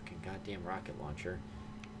the fucking goddamn rocket launcher.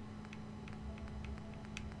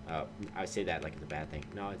 I say that like it's a bad thing.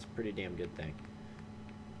 No, it's a pretty damn good thing.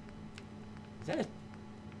 Is that a...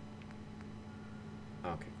 Oh,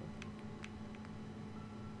 okay, cool.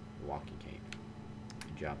 Walking cane.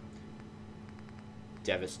 Good job.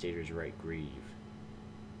 Devastator's right greave.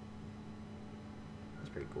 That's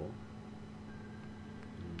pretty cool.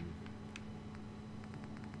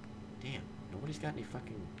 Damn, nobody's got any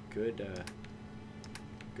fucking good,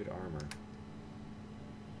 good armor.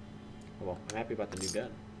 Oh, well, I'm happy about the new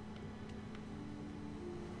gun.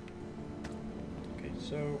 Okay,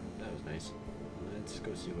 so that was nice. Let's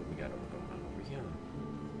go see what we got going on over here.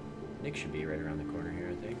 Nick should be right around the corner here,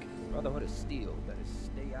 I think. Brotherhood of Steel better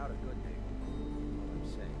stay out of good name. All I'm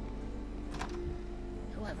saying.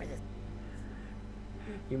 Whoever this.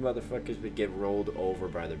 You motherfuckers would get rolled over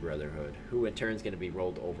by the Brotherhood, who in turn is going to be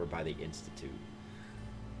rolled over by the Institute.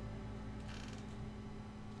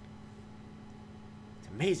 It's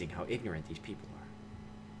amazing how ignorant these people are.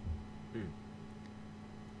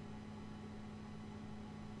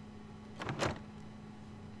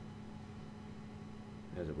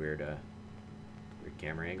 That was a weird, weird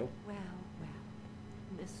camera angle. Well,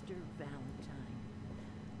 Mr. Valentine,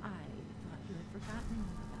 I thought you had forgotten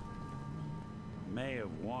about me. May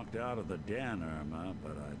have walked out of the den, Irma,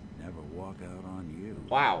 but I'd never walk out on you.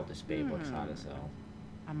 Wow, this babe looks hot as hell.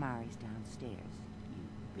 Amari's downstairs, you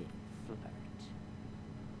big flirt.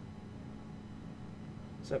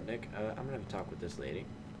 What's up, Nick? I'm gonna have a talk with this lady.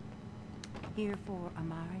 Here for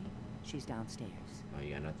Amari, she's downstairs. Oh,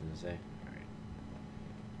 you got nothing to say? Alright.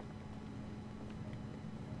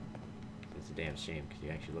 It's a damn shame, because you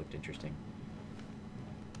actually looked interesting.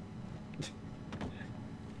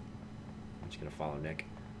 I'm just gonna follow Nick.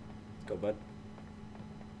 Let's go, bud.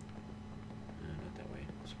 Not that way.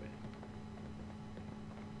 This way.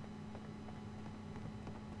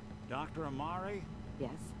 Dr. Amari?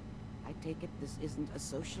 Yes? I take it this isn't a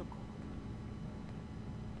social call.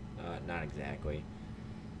 Not exactly.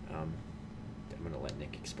 I'm gonna let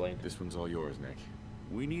Nick explain. This one's all yours, Nick.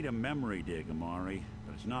 We need a memory dig, Amari,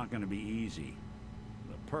 but it's not gonna be easy.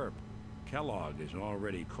 The perp, Kellogg, is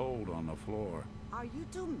already cold on the floor. Are you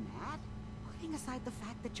two mad? Putting aside the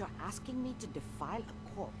fact that you're asking me to defile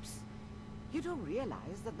a corpse, you don't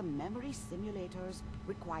realize that the memory simulators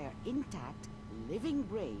require intact, living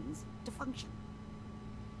brains to function.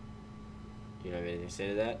 You have anything to say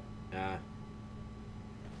to that?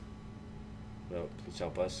 Well, please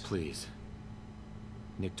help us. Please.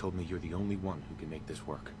 Nick told me you're the only one who can make this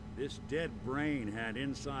work. This dead brain had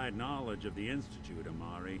inside knowledge of the Institute,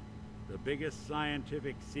 Amari. The biggest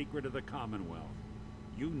scientific secret of the Commonwealth.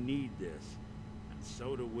 You need this, and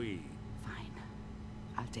so do we. Fine.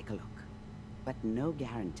 I'll take a look. But no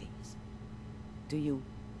guarantees. Do you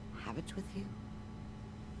have it with you?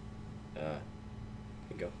 Here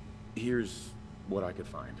you go. Here's what I could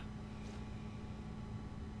find.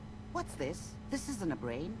 What's this? This isn't a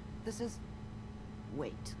brain. This is...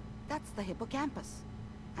 Wait. That's the hippocampus.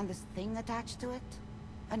 And this thing attached to it?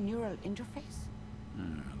 A neural interface?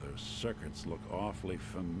 Those circuits look awfully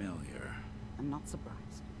familiar. I'm not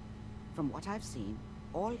surprised. From what I've seen,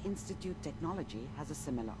 all Institute technology has a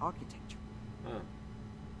similar architecture. Huh.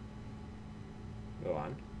 Go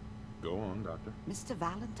on. Go on, Doctor. Mr.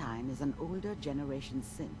 Valentine is an older generation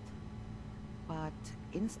synth. But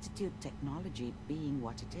Institute technology being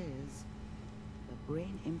what it is, the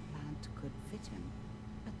brain implant could fit him.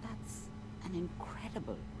 But that's an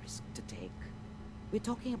incredible risk to take. We're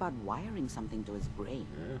talking about wiring something to his brain.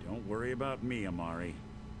 Don't worry about me, Amari.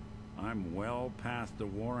 I'm well past the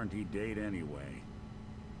warranty date anyway.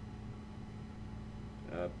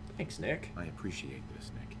 Thanks, Nick. I appreciate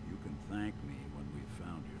this, Nick. You can thank me when we've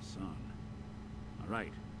found your son. All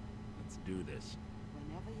right, let's do this.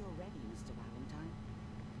 Whenever you're ready, Mr. Valentine.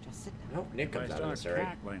 Just sit down. Nope, Nick comes if out I of start this,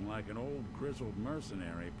 alright? cackling like an old grizzled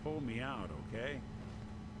mercenary, pull me out, okay?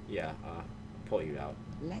 Yeah, I'll pull you out.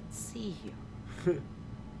 Let's see here.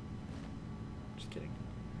 Just kidding.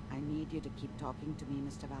 I need you to keep talking to me,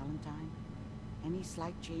 Mr. Valentine. Any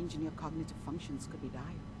slight change in your cognitive functions could be dire.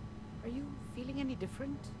 Are you feeling any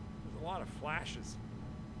different? There's a lot of flashes.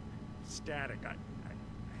 Static. I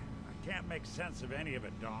can't make sense of any of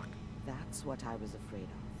it, Doc. That's what I was afraid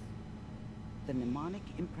of. The mnemonic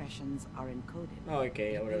impressions are encoded. Oh,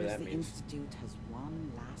 okay, It whatever appears that the means. Institute has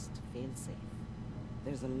one last failsafe.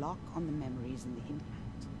 There's a lock on the memories in the implant.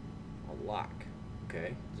 A lock.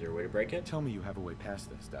 Okay. Is there a way to break it? Tell me you have a way past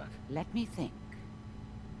this, Doc. Let me think.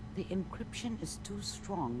 The encryption is too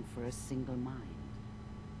strong for a single mind.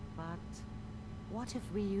 But what if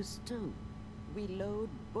we use two? We load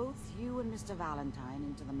both you and Mr. Valentine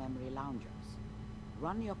into the memory loungers.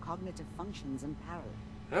 Run your cognitive functions in parallel.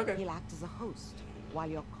 Okay. He'll act as a host, while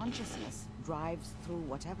your consciousness drives through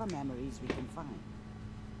whatever memories we can find.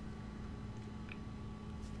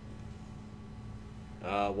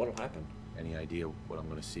 What'll happen? Any idea what I'm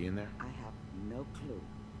gonna see in there? I have no clue.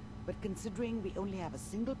 But considering we only have a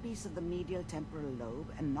single piece of the medial temporal lobe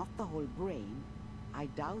and not the whole brain, I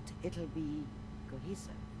doubt it'll be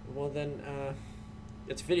cohesive. Well then,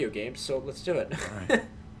 it's video games, so let's do it. Alright.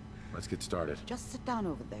 Let's get started. Just sit down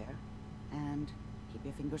over there and keep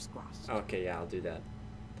your fingers crossed. Okay, yeah, I'll do that.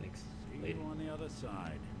 Thanks, See lady. you on the other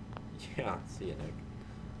side. Yeah, see you, Nick.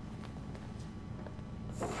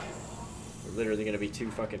 We're literally gonna be two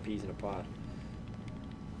fucking peas in a pod.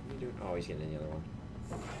 What are you doing? Oh, he's getting the other one.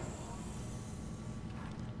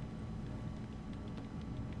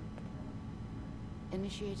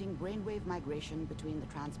 Initiating brainwave migration between the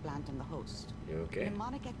transplant and the host. You okay?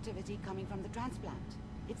 Mnemonic activity coming from the transplant.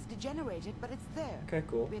 It's degenerated, but it's there. Okay,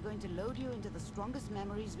 cool. We're going to load you into the strongest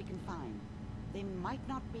memories we can find. They might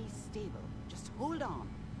not be stable. Just hold on.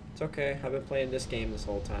 It's okay. I've been playing this game this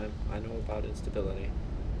whole time. I know about instability.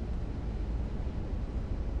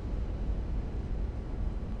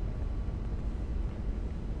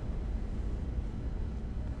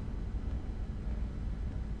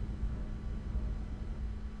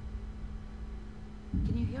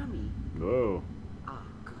 Can you hear me? Whoa. Ah,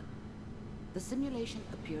 good. The simulation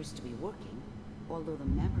appears to be working, although the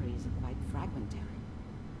memories are quite fragmentary.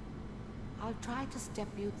 I'll try to step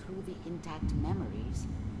you through the intact memories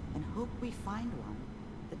and hope we find one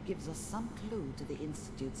that gives us some clue to the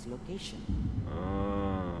Institute's location.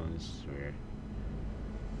 Oh, this is weird.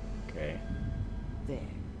 Okay.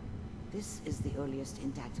 There. This is the earliest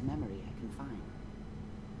intact memory I can find.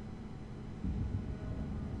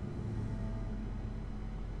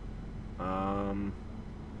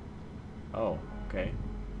 Oh, okay.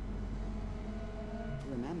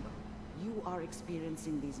 Remember, you are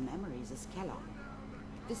experiencing these memories as Kellogg.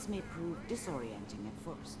 This may prove disorienting at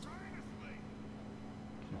first.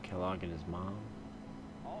 So Kellogg and his mom.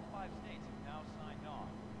 All 5 states have now signed on,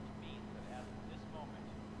 which means that as of this moment,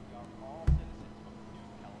 we are all citizens of the new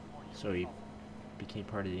California So he Republic. became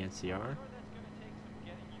part of the NCR? Sure, that's gonna take some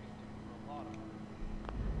getting used to for a lot of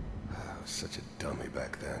us. I was such a dummy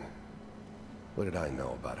back then. What did I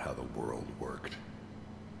know about how the world worked?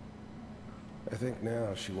 I think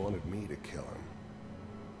now she wanted me to kill him.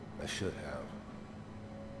 I should have.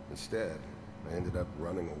 Instead, I ended up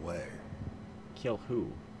running away. Kill who?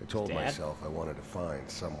 I told Dad? myself I wanted to find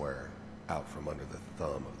somewhere out from under the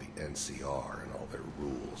thumb of the NCR and all their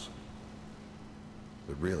rules.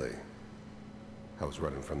 But really, I was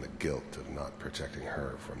running from the guilt of not protecting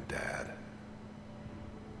her from Dad.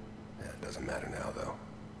 Yeah, it doesn't matter now, though.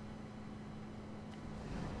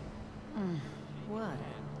 What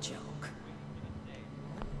a joke.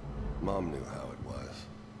 Mom knew how it was.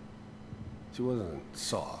 She wasn't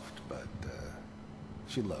soft, but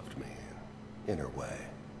she loved me in her way.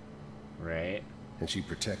 Right. And she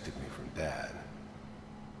protected me from Dad.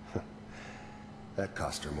 That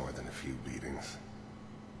cost her more than a few beatings.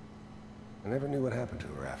 I never knew what happened to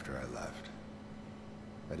her after I left.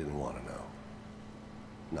 I didn't want to know.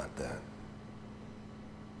 Not then.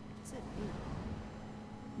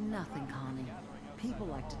 Nothing, Connie. People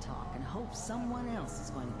like to talk and hope someone else is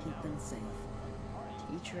going to keep them safe.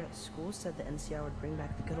 Teacher at school said the NCR would bring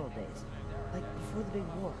back the good old days. Like before the big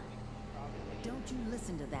war. Don't you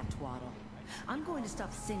listen to that twaddle. I'm going to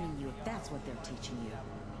stop singing you if that's what they're teaching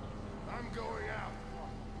you. I'm going out.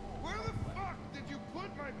 Where the fuck did you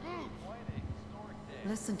put my boots?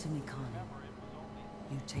 Listen to me, Connie.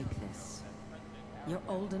 You take this. You're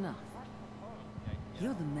old enough.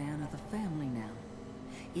 You're the man of the family now.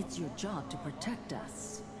 It's your job to protect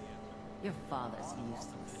us. Your father's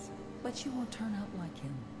useless, but you won't turn out like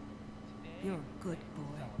him. You're a good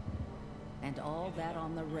boy. And all that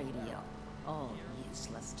on the radio, all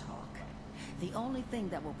useless talk. The only thing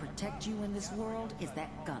that will protect you in this world is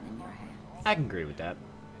that gun in your hand. I can agree with that.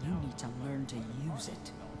 You need to learn to use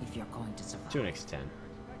it if you're going to survive. To an extent.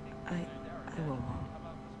 I will, Mom.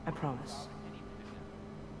 I promise.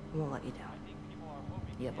 I won't let you down.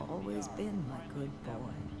 You've always been my good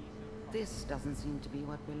boy. This doesn't seem to be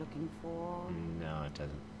what we're looking for. No, it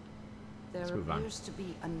doesn't. There Let's move on. appears to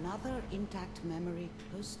be another intact memory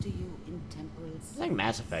close to you in temporal space. I think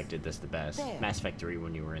Mass Effect did this the best. There. Mass Effect 3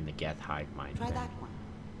 when you were in the Geth hive mind Try thing. that one.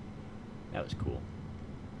 That was cool.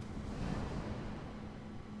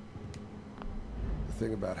 The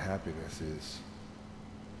thing about happiness is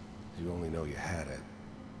you only know you had it,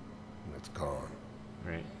 and it's gone.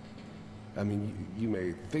 Right. I mean, you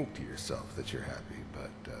may think to yourself that you're happy, but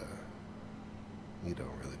you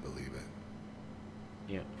don't really believe it.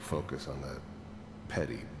 Yeah. Focus on that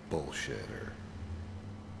petty bullshit or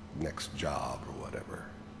next job or whatever.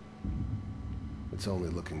 It's only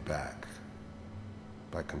looking back,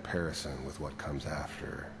 by comparison with what comes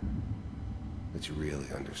after, that you really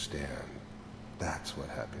understand. That's what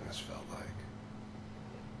happiness felt like.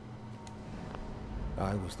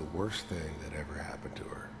 I was the worst thing that ever happened to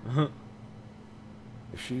her.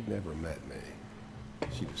 If she'd never met me,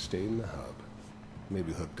 she'd have stayed in the hub,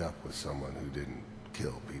 maybe hooked up with someone who didn't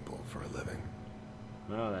kill people for a living.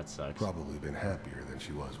 Oh, that sucks. Probably been happier than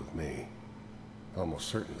she was with me. Almost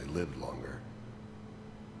certainly lived longer.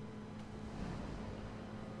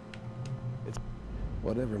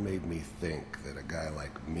 Whatever made me think that a guy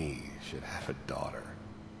like me should have a daughter?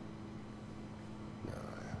 No,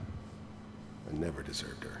 I never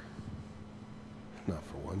deserved her. Not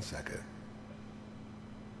for 1 second.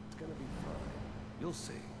 It's gonna be fine. You'll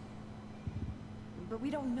see. But we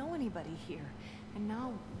don't know anybody here. And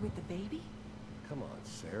now, with the baby? Come on,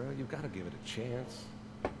 Sarah. You've got to give it a chance.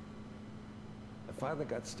 I finally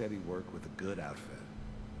got steady work with a good outfit.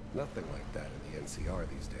 Nothing like that in the NCR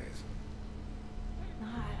these days. No,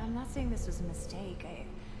 I'm not saying this was a mistake.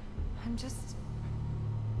 I'm just...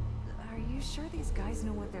 Are you sure these guys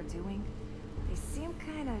know what they're doing? They seem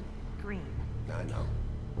kind of green. I know.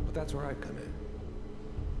 But that's where I come in.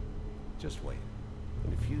 Just wait.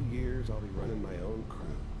 In a few years, I'll be running my own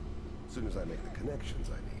crew. As soon as I make the connections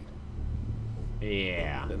I need.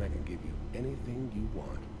 Yeah. Then I can give you anything you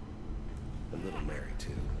want. And little Mary,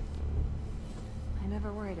 too. I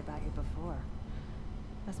never worried about you before.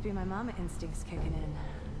 Must be my mama instincts kicking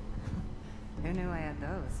in. Who knew I had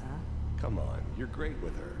those, huh? Come on, you're great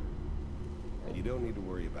with her. And you don't need to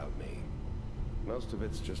worry about me. Most of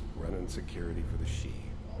it's just running security for the she.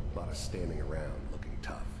 A lot of standing around looking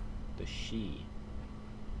tough. The she?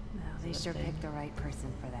 No, they sure picked the right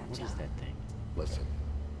person for that What job. is that thing? Listen,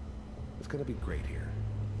 it's gonna be great here.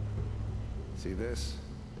 See this?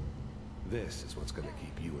 This is what's gonna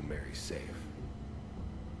keep you and Mary safe.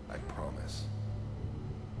 I promise.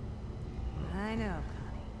 I know,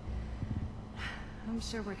 Connie. I'm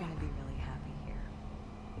sure we're gonna be really happy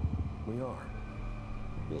here. We are.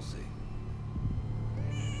 You'll see.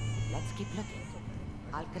 Let's keep looking.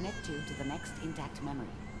 I'll connect you to the next intact memory.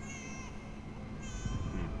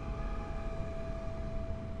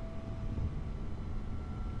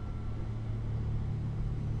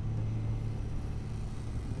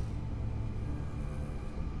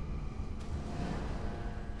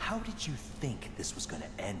 How did you think this was gonna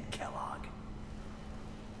end, Kellogg?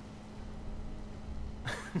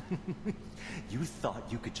 You thought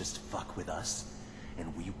you could just fuck with us,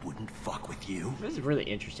 and we wouldn't fuck with you? This is really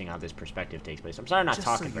interesting how this perspective takes place. I'm sorry I'm not Just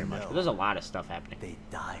talking so very you much, know, but there's a lot of stuff happening. They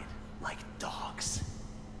died like dogs.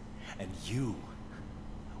 And you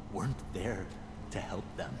weren't there to help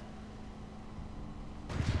them.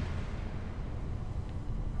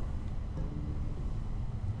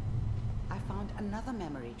 I found another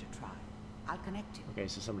memory to try. I'll connect you. Okay,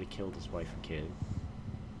 so somebody killed his wife and kid.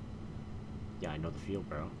 Yeah, I know the feel,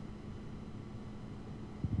 bro.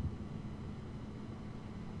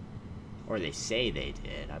 Or they say they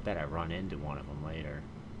did. I bet I run into one of them later.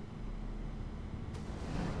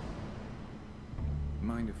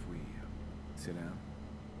 Mind if we sit down?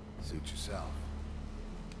 Suit yourself.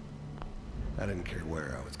 I didn't care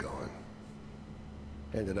where I was going.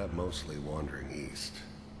 Ended up mostly wandering east.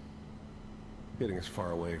 Getting as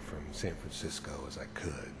far away from San Francisco as I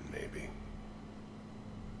could, maybe.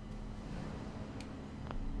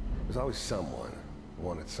 There's always someone who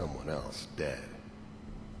wanted someone else dead.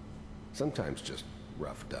 Sometimes just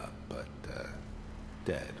roughed up, but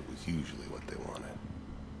dead was usually what they wanted.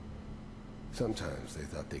 Sometimes they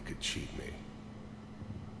thought they could cheat me.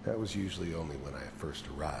 That was usually only when I first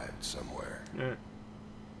arrived somewhere.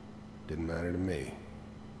 Didn't matter to me.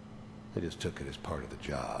 They just took it as part of the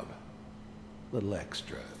job. Little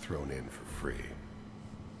extra thrown in for free.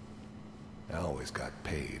 I always got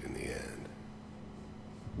paid in the end.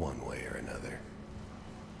 One way or another.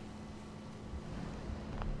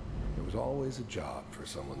 There was always a job for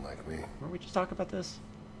someone like me. Weren't we just talking about this?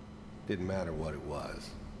 Didn't matter what it was.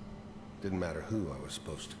 Didn't matter who I was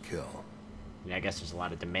supposed to kill. Yeah, I guess there's a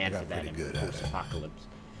lot of demand for that in post-apocalypse.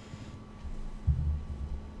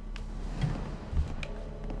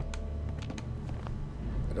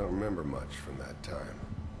 I don't remember much from that time.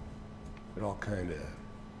 It all kind of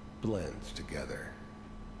blends together.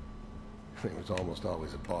 It was almost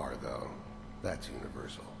always a bar, though. That's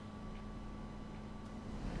universal.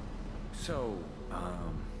 So,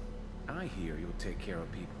 I hear you'll take care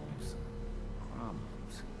of people's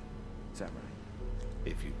problems. Is that right?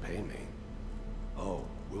 If you pay me. Oh,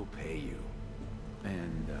 we'll pay you.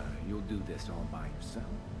 And, you'll do this all by yourself?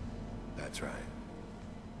 That's right.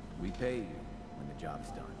 We pay you when the job's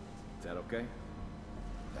done. Is that okay?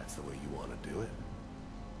 That's the way you want to do it?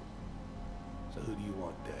 So who do you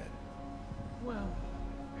want dead? Well,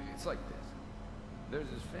 it's like this. There's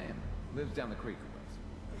his family. Lives down the creek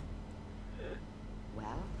a ways.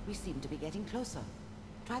 Well, we seem to be getting closer.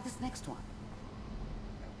 Try this next one.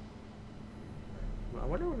 Well, I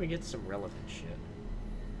wonder when we get some relevant shit.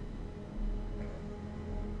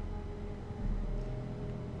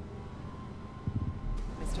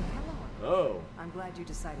 Mr. Kellogg. Oh. I'm glad you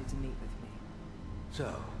decided to meet with me.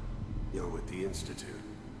 So, you're with the Institute.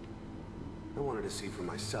 I wanted to see for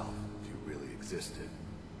myself if you really existed.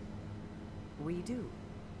 We do,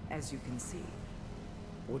 as you can see.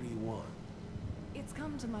 What do you want? It's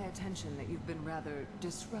come to my attention that you've been rather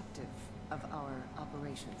disruptive of our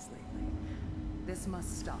operations lately. This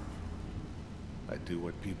must stop. I do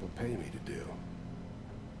what people pay me to do.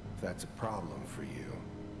 If that's a problem for you,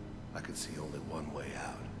 I could see only one way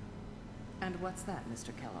out. And what's that,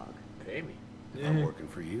 Mr. Kellogg? Pay me. If I'm working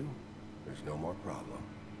for you, there's no more problem.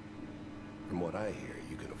 From what I hear,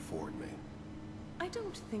 you can afford me. I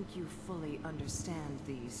don't think you fully understand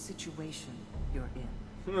the situation you're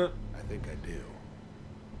in. I think I do.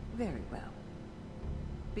 Very well.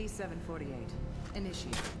 B-748,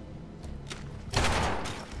 initiate.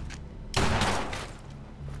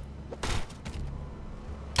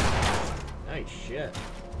 Nice shit.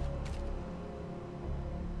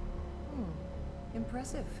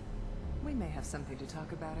 Impressive. We may have something to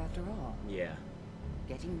talk about after all. Yeah.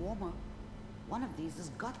 Getting warmer. One of these has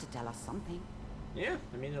got to tell us something. Yeah,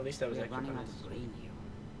 I mean, at least that was We're actually running kind out of... of grain here.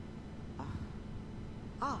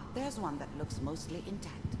 There's one that looks mostly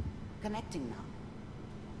intact. Connecting now.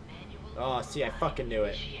 Oh, see, I fucking knew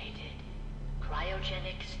it.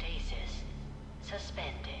 Cryogenic stasis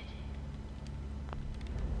suspended.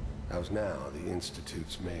 I was now the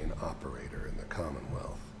Institute's main operator in the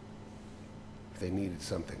Commonwealth. If they needed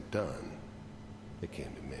something done, they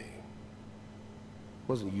came to me. It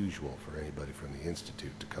wasn't usual for anybody from the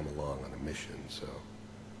Institute to come along on a mission, so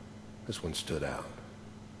this one stood out.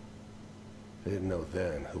 They didn't know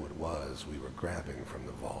then who it was we were grabbing from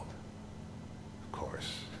the vault. Of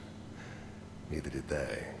course, neither did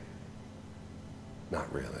they.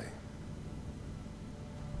 Not really.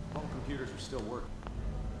 All computers are still working.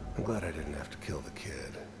 I'm glad I didn't have to kill the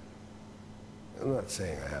kid. I'm not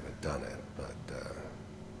saying I haven't done it, but,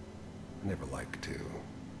 I never like to.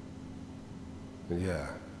 And yeah,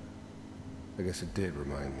 I guess it did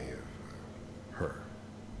remind me of, her.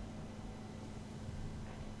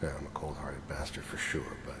 Yeah, I'm a cold-hearted bastard for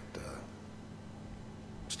sure, but,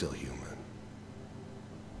 still human.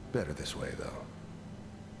 Better this way, though.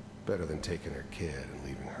 Better than taking her kid and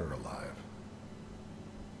leaving her alive.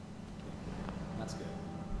 That's good.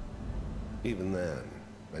 Even then,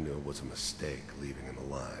 I knew it was a mistake leaving him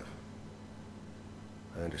alive.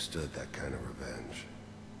 I understood that kind of revenge.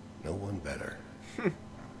 No one better.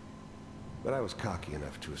 But I was cocky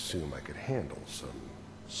enough to assume I could handle some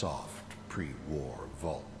soft, pre-war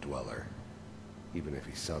vault dweller, even if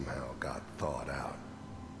he somehow got thawed out.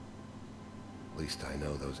 At least I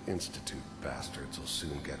know those Institute bastards will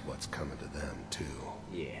soon get what's coming to them, too.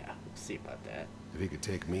 Yeah, we'll see about that. If he could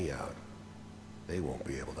take me out, they won't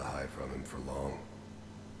be able to hide from him for long.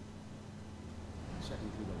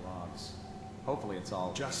 Checking through the logs. Hopefully it's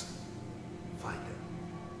all... Just find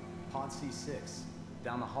it. Pod C6.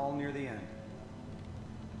 Down the hall near the end.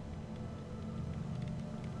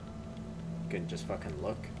 Couldn't just fucking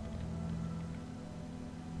look.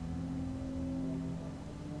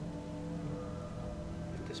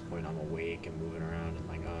 At this point, I'm awake and moving around and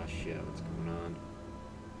like, oh shit, what's going on?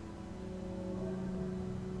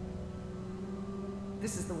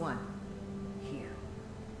 This is the one. Here.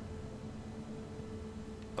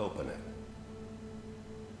 Open it.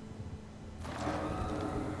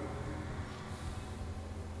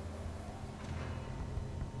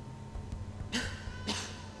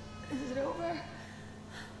 Is it over?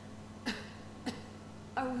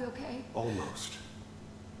 Are we okay? Almost.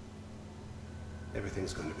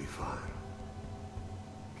 Everything's going to be fine.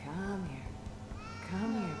 Come here.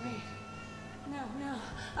 Come here, baby. No,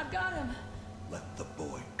 I've got him. Let the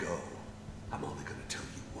boy go. I'm only going to tell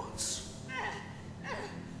you once.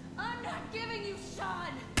 I'm not giving you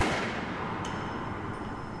Sean.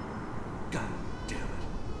 God damn it.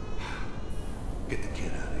 Get the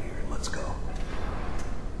kid out of here and let's go. At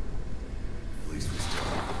least we still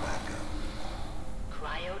have the backup.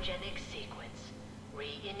 Cryogenic sequence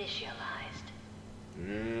reinitialized.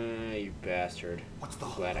 You bastard. What's the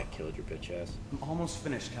Glad I killed your bitch ass. I'm almost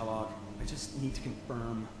finished, Kellogg. I just need to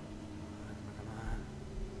confirm. Come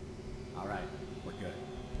on. All right, we're good.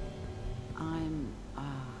 I'm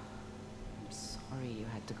sorry you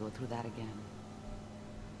had to go through that again.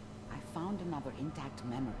 I found another intact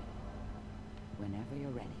memory. Whenever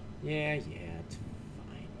you're ready. Yeah, it's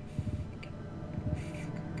fine.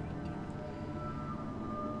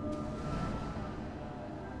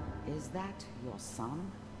 Is that your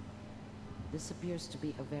son? This appears to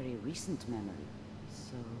be a very recent memory.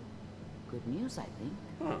 So, good news, I think.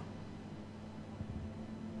 Huh.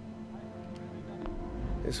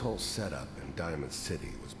 His whole setup in Diamond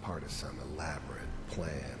City was part of some elaborate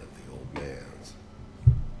plan of the old man's.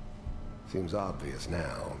 Seems obvious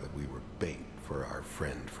now that we were bait for our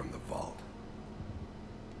friend from the vault.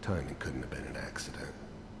 Timing couldn't have been an accident.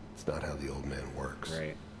 It's not how the old man works.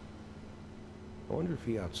 Right. I wonder if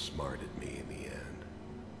he outsmarted me in the end.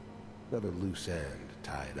 Another loose end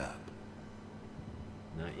tied up.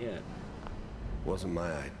 Not yet. Wasn't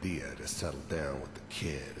my idea to settle down with the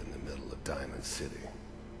kid in the middle of Diamond City.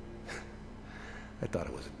 I thought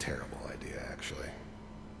it was a terrible idea, actually.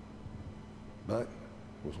 But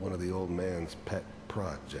it was one of the old man's pet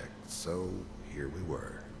projects, so here we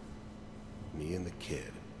were. Me and the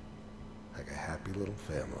kid. Like a happy little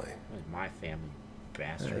family. Like my family,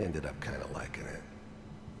 bastard. I ended up kind of liking it.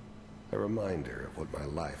 A reminder of what my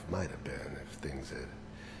life might have been if things had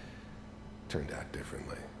turned out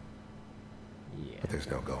differently. Yeah. But there's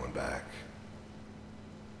no going back.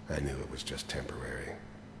 I knew it was just temporary.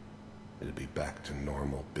 It'd be back to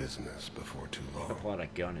normal business before too long. I'll pull out a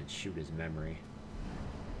gun and shoot his memory.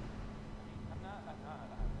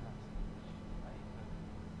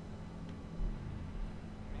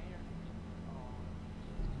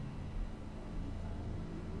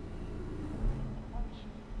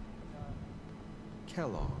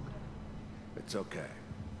 Kellogg. It's okay.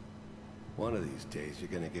 One of these days you're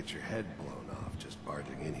gonna get your head blown off just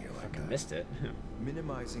barging in here like that. I missed it.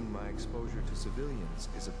 Minimizing my exposure to civilians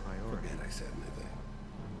is a priority. Forget I said anything.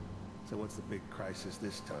 So what's the big crisis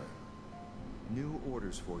this time? New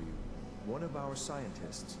orders for you. One of our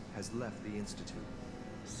scientists has left the Institute.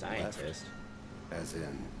 Scientist? Left? As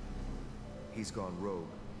in? He's gone rogue.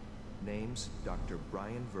 Name's Dr.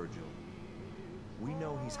 Brian Virgil. We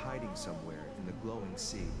know he's hiding somewhere in the glowing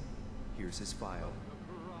sea. Here's his file.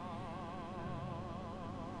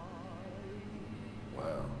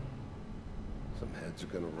 Wow. Some heads are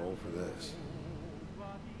gonna roll for this.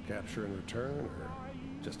 Capture and return, or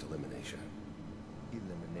just elimination?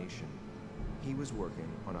 Elimination. He was working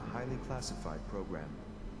on a highly classified program.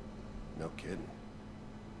 No kidding.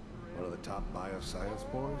 One of the top bioscience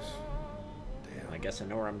boys? Damn. I guess I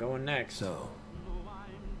know where I'm going next. So,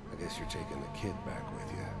 I guess you're taking the kid back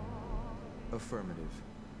with you. Affirmative.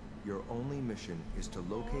 Your only mission is to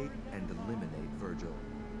locate and eliminate Virgil.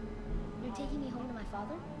 You're taking me home to my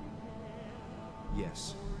father?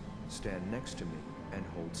 Yes. Stand next to me and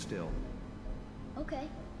hold still. Okay.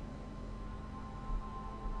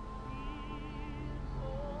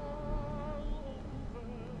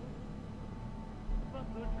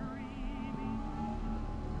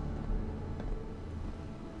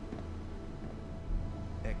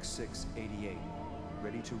 X688.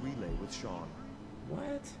 Ready to relay with Sean.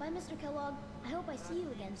 What? Bye, Mr. Kellogg. I hope I see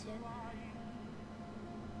you again soon.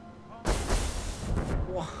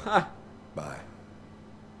 What? Bye.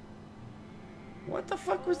 What the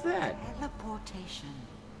fuck was that? Teleportation.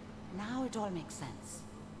 Now it all makes sense.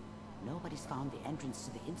 Nobody's found the entrance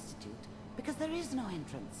to the Institute because there is no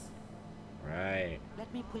entrance. Right.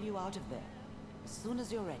 Let me pull you out of there as soon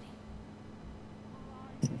as you're ready.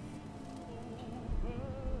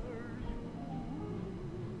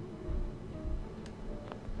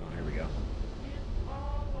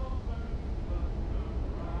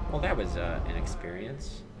 Well, that was an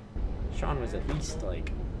experience. Sean was at least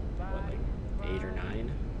like, what, like 8 or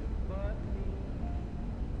 9?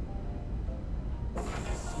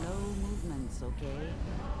 Slow movements, okay?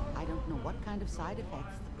 I don't know what kind of side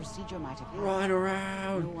effects the procedure might have had. Run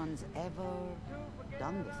around! No one's ever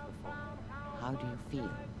done this before. How do you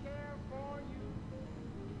feel?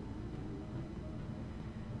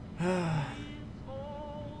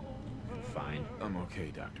 Fine. I'm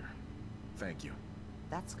okay, Doctor. Thank you.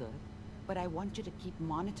 That's good. But I want you to keep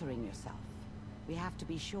monitoring yourself. We have to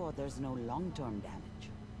be sure there's no long-term damage.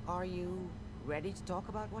 Are you ready to talk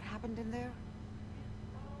about what happened in there?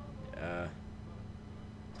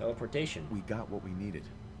 Teleportation. We got what we needed.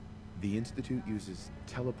 The Institute uses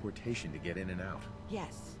teleportation to get in and out.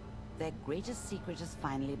 Yes. Their greatest secret has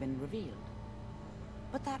finally been revealed.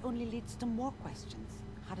 But that only leads to more questions.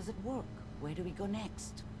 How does it work? Where do we go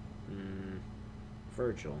next?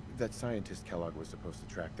 Virgil. That scientist Kellogg was supposed to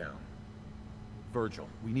track down. Virgil.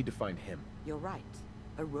 We need to find him. You're right.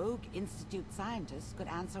 A rogue Institute scientist could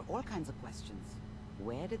answer all kinds of questions.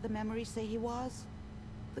 Where did the memory say he was?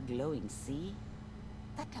 The glowing sea?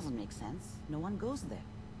 That doesn't make sense. No one goes there.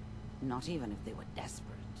 Not even if they were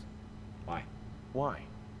desperate. Why? Why?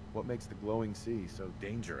 What makes the glowing sea so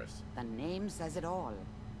dangerous? The name says it all.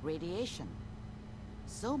 Radiation.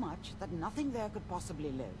 So much that nothing there could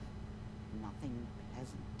possibly live. Nothing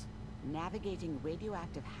pleasant. Navigating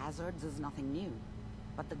radioactive hazards is nothing new.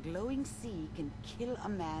 But the glowing sea can kill a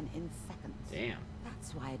man in seconds. Damn.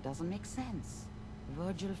 That's why it doesn't make sense.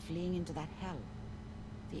 Virgil fleeing into that hell.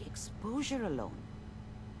 The exposure alone.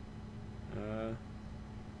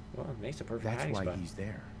 Well, it makes a perfect That's hiding why spot. he's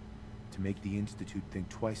there. To make the Institute think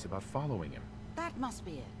twice about following him. That must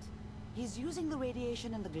be it. He's using the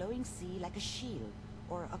radiation in the glowing sea like a shield,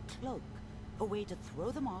 or a cloak. A way to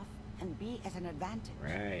throw them off and be at an advantage.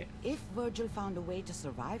 Right. If Virgil found a way to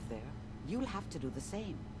survive there, you'll have to do the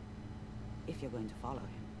same. If you're going to follow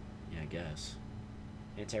him. Yeah, I guess.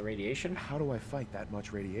 Anti-radiation? How do I fight that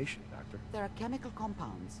much radiation, Doctor? There are chemical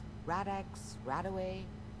compounds. Rad-X, Radaway.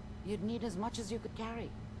 You'd need as much as you could carry.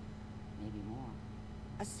 Maybe more.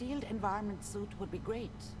 A sealed environment suit would be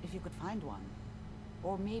great, if you could find one.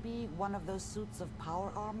 Or maybe one of those suits of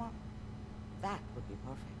power armor? That would be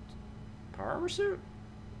perfect. Power armor suit?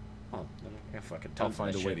 Oh, then I got fucking I'll tons of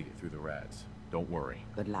find that a way shit. to get through the rads. Don't worry.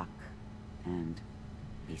 Good luck. And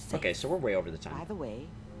be safe. Okay, so we're way over the time. By the way,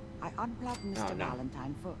 I unplugged Mr. Oh, no.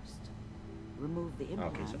 Valentine first. Removed the Okay,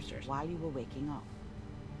 implant he's upstairs. while you were waking up.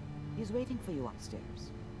 He's waiting for you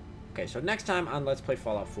upstairs. Okay, so next time on Let's Play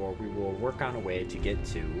Fallout 4, we will work on a way to get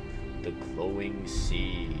to the glowing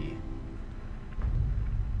sea.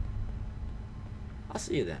 I'll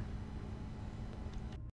see you then.